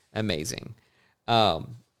absolutely amazing.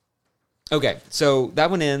 Okay, so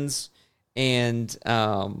that one ends, and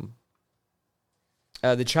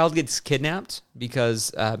the child gets kidnapped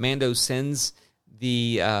because Mando sends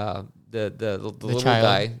the little child.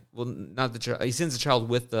 guy. Well, not the child. He sends the child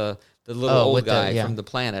with the little old guy from the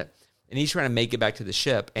planet, and he's trying to make it back to the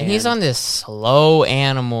ship. And he's on this slow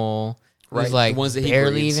animal. Right, who's like the ones that he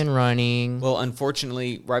barely breeds. even running. Well,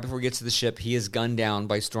 unfortunately, right before he gets to the ship, he is gunned down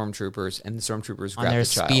by stormtroopers, and the stormtroopers grab the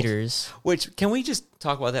child. On their speeders. Which, can we just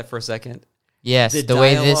talk about that for a second? Yes, The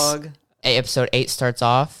way dialogue- this episode 8 starts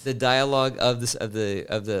off. The dialogue of the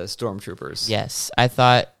stormtroopers. Yes, I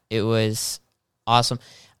thought it was awesome.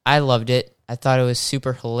 I loved it. I thought it was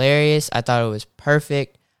super hilarious. I thought it was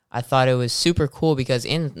perfect. I thought it was super cool because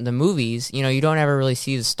in the movies, you don't ever really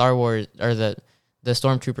see the Star Wars or the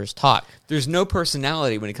stormtroopers talk. There's no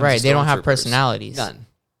personality when it comes to Right, they don't have stormtroopers. personalities. None.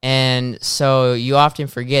 And so you often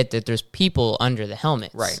forget that there's people under the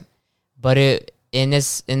helmets. Right. But in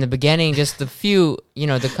the beginning, just the few,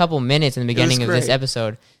 the couple minutes in the beginning of this great.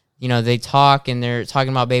 episode, they talk and they're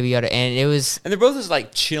talking about Baby Yoda, and it was. And they're both just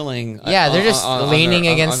like chilling. Yeah, they're just leaning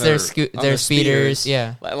against their speeders, speeders.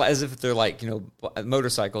 Yeah. As if they're like,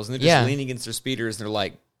 motorcycles. And they're just leaning against their speeders and they're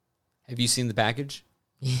like, have you seen the package?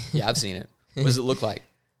 Yeah, I've seen it. What does it look like?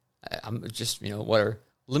 I'm just, whatever.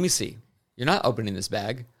 Let me see. You're not opening this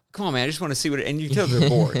bag. Come on, man. I just want to see what it... And you tell they're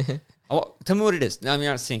bored. Tell me what it is. No,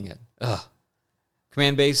 you're not seeing it. Ugh.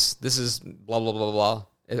 Command base, this is blah, blah, blah, blah.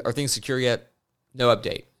 Are things secure yet? No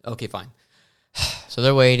update. Okay, fine. So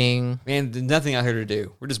they're waiting. Man, there's nothing out here to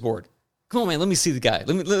do. We're just bored. Come on, man. Let me see the guy.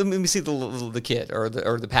 Let me see the kid or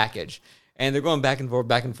the package. And they're going back and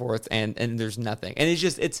forth, and there's nothing. And it's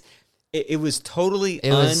just... It was totally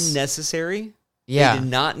unnecessary. Yeah. They did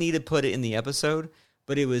not need to put it in the episode,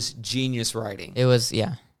 but it was genius writing. It was,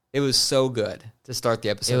 yeah. It was so good to start the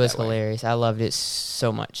episode. It was that way. hilarious. I loved it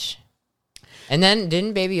so much. And then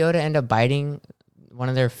didn't Baby Yoda end up biting one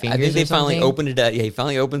of their fingers? I think they or finally something? opened it up. Yeah, he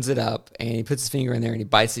finally opens it up and he puts his finger in there and he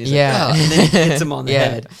bites it. He's Yeah. like, oh, and then he hits him on the Yeah.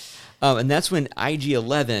 head. And that's when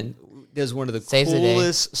IG-11 does one of the Saves the day.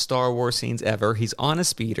 coolest Star Wars scenes ever. He's on a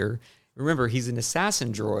speeder. Remember, he's an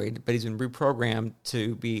assassin droid, but he's been reprogrammed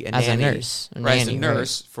to be As a nanny, nurse. A right, as a nanny,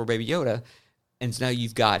 nurse for Baby Yoda. And so now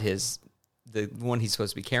you've got the one he's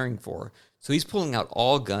supposed to be caring for. So he's pulling out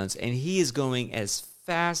all guns, and he is going as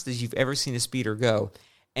fast as you've ever seen a speeder go.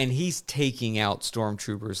 And he's taking out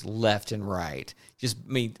stormtroopers left and right. Just,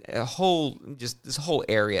 I mean, this whole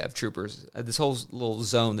area of troopers, this whole little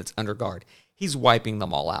zone that's under guard. He's wiping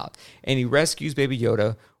them all out. And he rescues Baby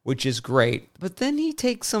Yoda, which is great. But then he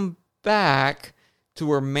takes them back to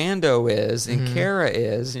where Mando is and Cara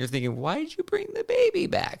is, and you're thinking, why did you bring the baby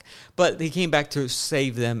back? But they came back to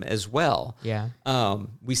save them as well. Yeah.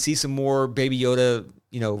 We see some more Baby Yoda,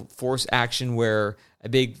 force action where a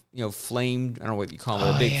big, flame, I don't know what you call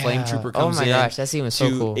it, a big flame trooper comes in. Oh my gosh, that scene was so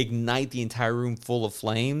cool. To ignite the entire room full of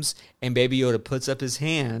flames, and Baby Yoda puts up his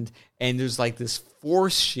hand, and there's like this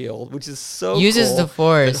force shield, which is so Uses cool, the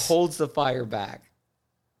force. that holds the fire back.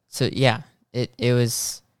 So yeah, it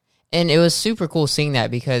was, and it was super cool seeing that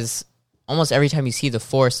because almost every time you see the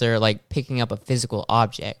force, they're like picking up a physical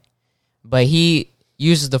object, but he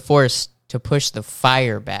uses the force to push the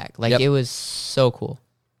fire back. Like It was so cool.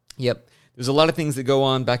 Yep. There's a lot of things that go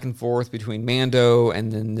on back and forth between Mando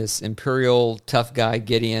and then this Imperial tough guy,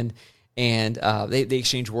 Gideon, and they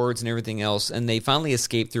exchange words and everything else, and they finally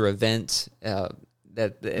escape through a vent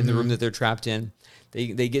that in the room that they're trapped in.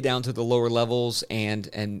 They get down to the lower levels, and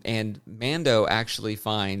Mando actually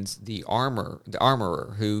finds the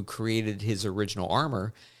armorer who created his original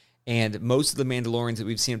armor. And most of the Mandalorians that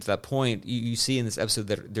we've seen up to that point, you see in this episode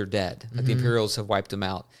that they're dead. Like the Imperials have wiped them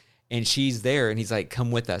out. And she's there, and he's like,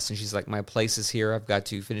 come with us. And she's like, my place is here. I've got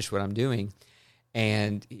to finish what I'm doing.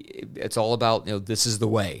 And it's all about, this is the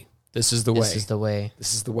way. This is the way. This is the way.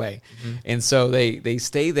 This is the way. And so they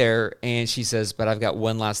stay there, and she says, but I've got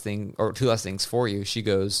one last thing, or two last things for you. She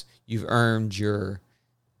goes, you've earned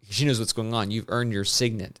she knows what's going on. You've earned your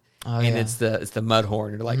signet. Oh, and yeah. it's the mud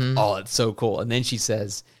horn. And you're like, oh, it's so cool. And then she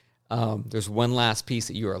says, there's one last piece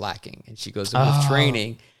that you are lacking. And she goes, with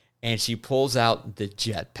training, and she pulls out the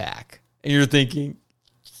jetpack. And you're thinking,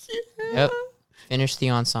 yeah. Yep. Finish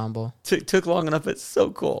the ensemble. Took long enough. It's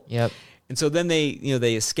so cool. Yep. And so then they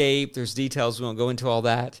escape. There's details. We won't go into all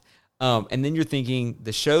that. And then you're thinking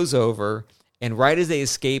the show's over. And right as they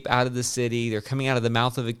escape out of the city, they're coming out of the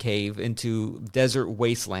mouth of a cave into desert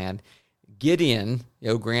wasteland. Gideon,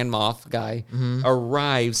 Grand Moff guy,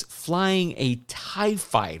 arrives flying a TIE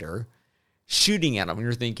fighter, shooting at him. And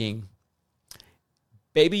you're thinking,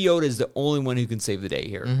 Baby Yoda is the only one who can save the day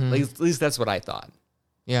here. At least that's what I thought.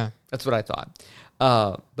 Yeah. That's what I thought.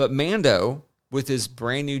 But Mando, with his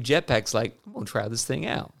brand new jetpack's like, I'm going to try this thing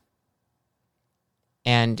out.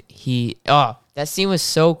 And that scene was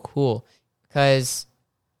so cool because,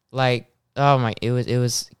 it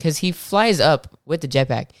was because he flies up with the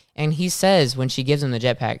jetpack, and he says when she gives him the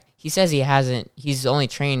jetpack, he says he's only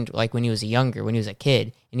trained like when he was a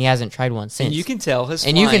kid, and he hasn't tried one since. And you can tell his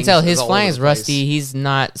flying is rusty. He's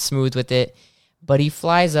not smooth with it, but he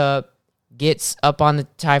flies up, gets up on the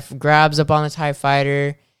grabs up on the TIE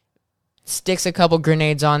fighter, sticks a couple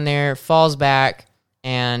grenades on there, falls back,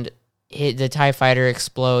 and the TIE fighter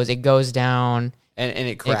explodes. It goes down. And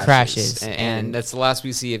it crashes. It crashes. And that's the last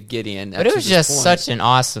we see of Gideon. But it was just such an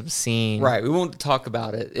awesome scene. Right. We won't talk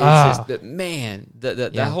about it. It's just that, man,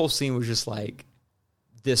 that whole scene was just like,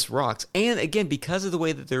 this rocks. And again, because of the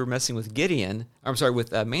way that they were messing with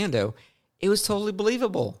with Mando, it was totally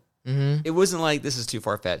believable. It wasn't like, this is too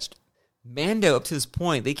far-fetched. Mando, up to this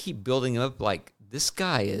point, they keep building him up like, this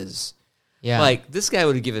guy is... Yeah. Like, this guy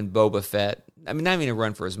would have given Boba Fett... I mean, not even a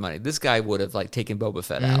run for his money. This guy would have, taken Boba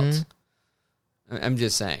Fett out. I'm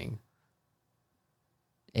just saying.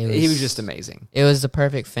 He was just amazing. It was the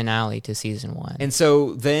perfect finale to season 1. And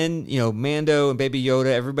so then, Mando and Baby Yoda,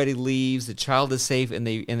 everybody leaves. The child is safe, and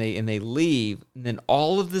they leave. And then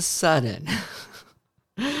all of a sudden,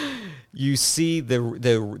 you see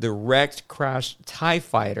the wrecked, crashed TIE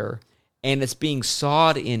fighter, and it's being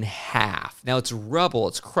sawed in half. Now it's rubble,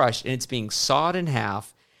 it's crushed, and it's being sawed in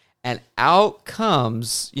half. And out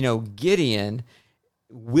comes, Gideon,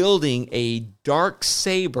 wielding a dark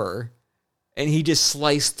saber, and he just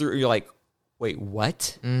sliced through. You're like, wait,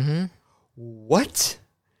 what? What?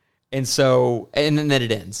 And then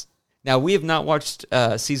it ends. Now, we have not watched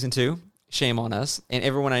season 2. Shame on us. And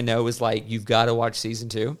everyone I know is like, you've got to watch season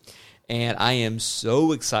 2. And I am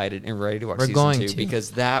so excited and ready to watch season 2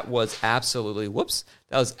 because that was absolutely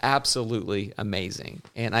amazing.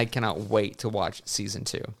 And I cannot wait to watch season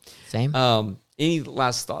 2. Same. Any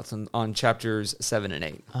last thoughts on chapters 7 and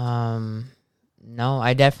 8? No,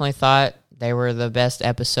 I definitely thought they were the best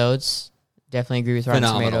episodes. Definitely agree with Rotten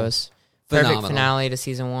Tomatoes. Perfect finale to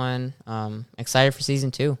season 1. Excited for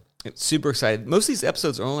season 2. Super excited. Most of these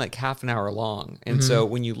episodes are only like half an hour long. And so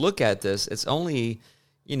when you look at this, it's only,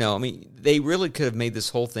 they really could have made this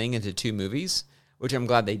whole thing into 2 movies, which I'm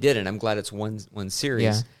glad they didn't. I'm glad it's one series.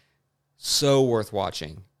 Yeah. So worth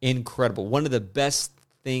watching. Incredible. One of the best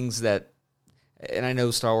things that, and I know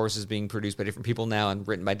Star Wars is being produced by different people now and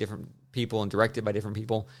written by different people and directed by different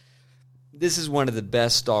people. this is one of the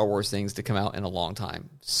best Star Wars things to come out in a long time.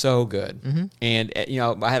 So good. Mm-hmm.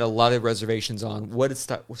 And, I had a lot of reservations on what is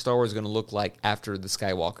Star Wars going to look like after the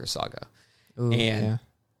Skywalker saga. Ooh, And,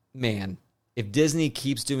 man, if Disney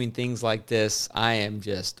keeps doing things like this, I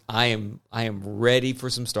am ready for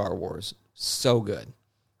some Star Wars. So good.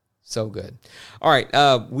 So good. All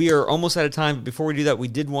right, we are almost out of time. But before we do that, we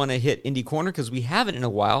did want to hit Indie Corner because we haven't in a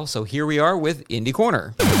while. So here we are with Indie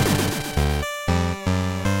Corner.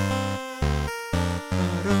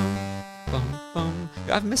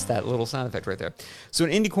 I've missed that little sound effect right there. So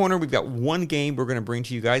in Indie Corner, we've got one game we're going to bring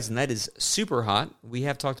to you guys, and that is Super Hot. We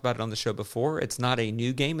have talked about it on the show before. It's not a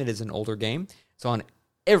new game. It is an older game. It's on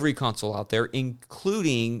every console out there,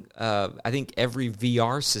 including, I think, every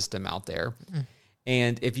VR system out there. Mm.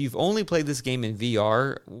 And if you've only played this game in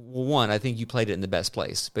VR, well, one, I think you played it in the best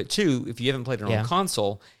place. But two, if you haven't played it on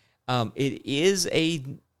console,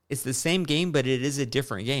 it's the same game, but it is a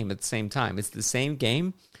different game at the same time. It's the same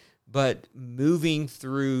game, but moving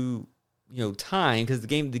through, time, because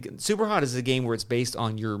the Super Hot is a game where it's based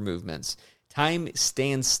on your movements. Time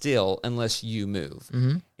stands still unless you move.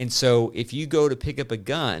 Mm-hmm. And so if you go to pick up a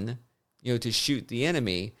gun, to shoot the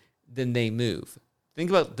enemy, then they move. Think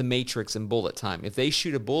about the Matrix and bullet time. If they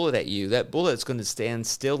shoot a bullet at you, that bullet's going to stand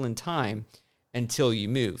still in time until you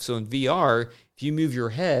move. So in VR, if you move your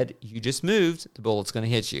head, you just moved, the bullet's going to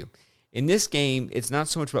hit you. In this game, it's not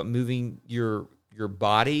so much about moving your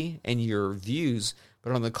body and your views,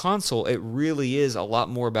 but on the console, it really is a lot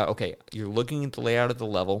more about, okay, you're looking at the layout of the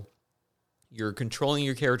level, you're controlling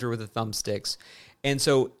your character with the thumbsticks, and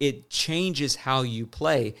so it changes how you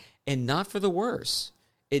play, and not for the worse.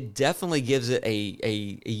 It definitely gives it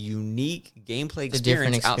a unique gameplay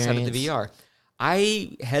experience outside of the VR.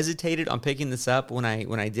 I hesitated on picking this up when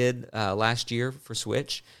I did last year for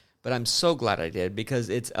Switch, but I'm so glad I did because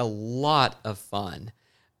it's a lot of fun.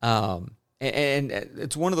 And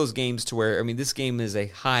it's one of those games to where, this game is a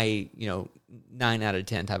high, 9 out of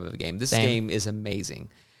 10 type of a game. This game is amazing.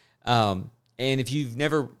 And if you've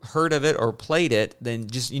never heard of it or played it, then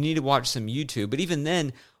you need to watch some YouTube. But even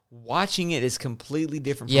then, watching it is completely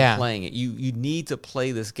different from playing it. You need to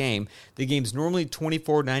play this game. The game's normally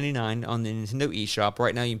 $24.99 on the Nintendo eShop.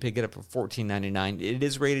 Right now, you can pick it up for $14.99. It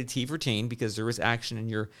is rated T for teen because there is action, and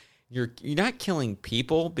you're not killing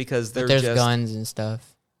people because there's guns and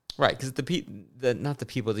stuff. Right, because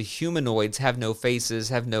the humanoids have no faces,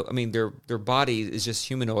 their body is just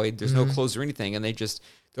humanoid. There's no clothes or anything, and they're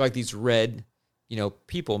like these red,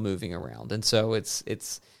 people moving around. And so it's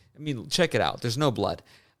check it out. There's no blood.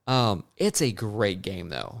 It's a great game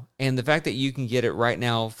though, and the fact that you can get it right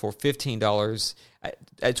now for $15 at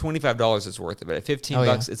 $25, it's worth it. But at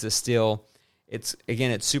 $15, it's a steal. It's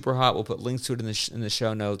Super Hot. We'll put links to it in the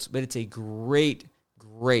show notes. But it's a great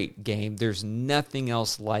game. There's nothing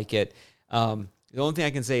else like it. The only thing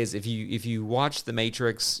I can say is if you watch The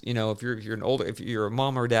Matrix, if you're a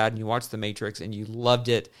mom or dad and you watch The Matrix and you loved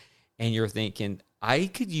it, and you're thinking I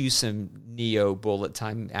could use some Neo bullet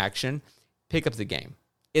time action, pick up the game.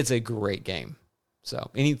 It's a great game. So,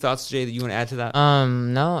 any thoughts, Jay, that you want to add to that?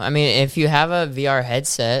 No. If you have a VR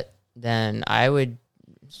headset, then I would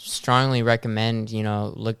strongly recommend,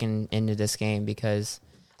 looking into this game because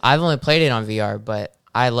I've only played it on VR, but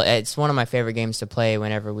it's one of my favorite games to play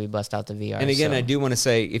whenever we bust out the VR. And again, I do want to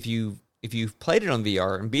say, if you've played it on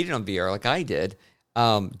VR and beat it on VR like I did,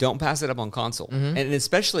 don't pass it up on console, and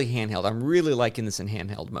especially handheld. I'm really liking this in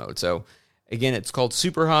handheld mode. So, again, it's called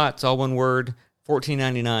Super Hot. It's all one word.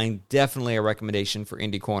 $14.99, definitely a recommendation for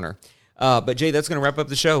Indie Corner. But Jay, that's going to wrap up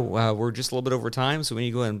the show. We're just a little bit over time, so we need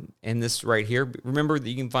to go and end this right here. Remember that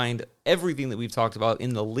you can find everything that we've talked about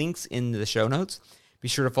in the links in the show notes. Be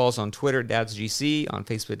sure to follow us on Twitter, DadsGC, on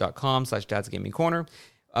Facebook.com/DadsGamingCorner.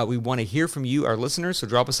 We want to hear from you, our listeners, so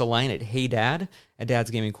drop us a line at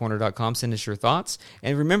heydad@dadsgamingcorner.com. Send us your thoughts.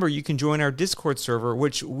 And remember, you can join our Discord server,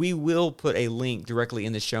 which we will put a link directly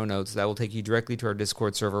in the show notes. That will take you directly to our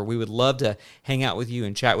Discord server. We would love to hang out with you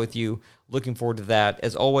and chat with you. Looking forward to that.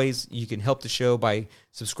 As always, you can help the show by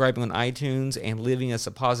subscribing on iTunes and leaving us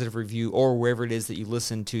a positive review or wherever it is that you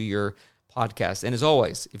listen to your podcast. And as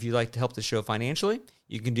always, if you'd like to help the show financially,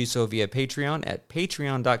 you can do so via Patreon at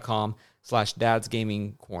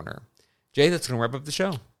patreon.com/dadsgamingcorner. Jay, that's going to wrap up the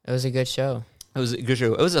show. It was a good show. It was a good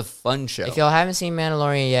show. It was a fun show. If y'all haven't seen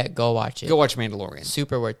Mandalorian yet, go watch it. Go watch Mandalorian.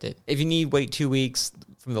 Super worth it. If you need, wait 2 weeks.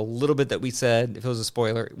 From the little bit that we said, if it was a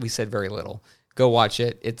spoiler, we said very little. Go watch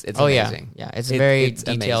it. It's amazing. Yeah. It's a very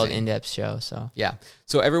detailed, in-depth show. So yeah.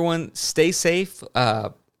 So everyone, stay safe.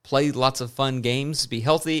 Play lots of fun games. Be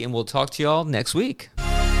healthy, and we'll talk to y'all next week.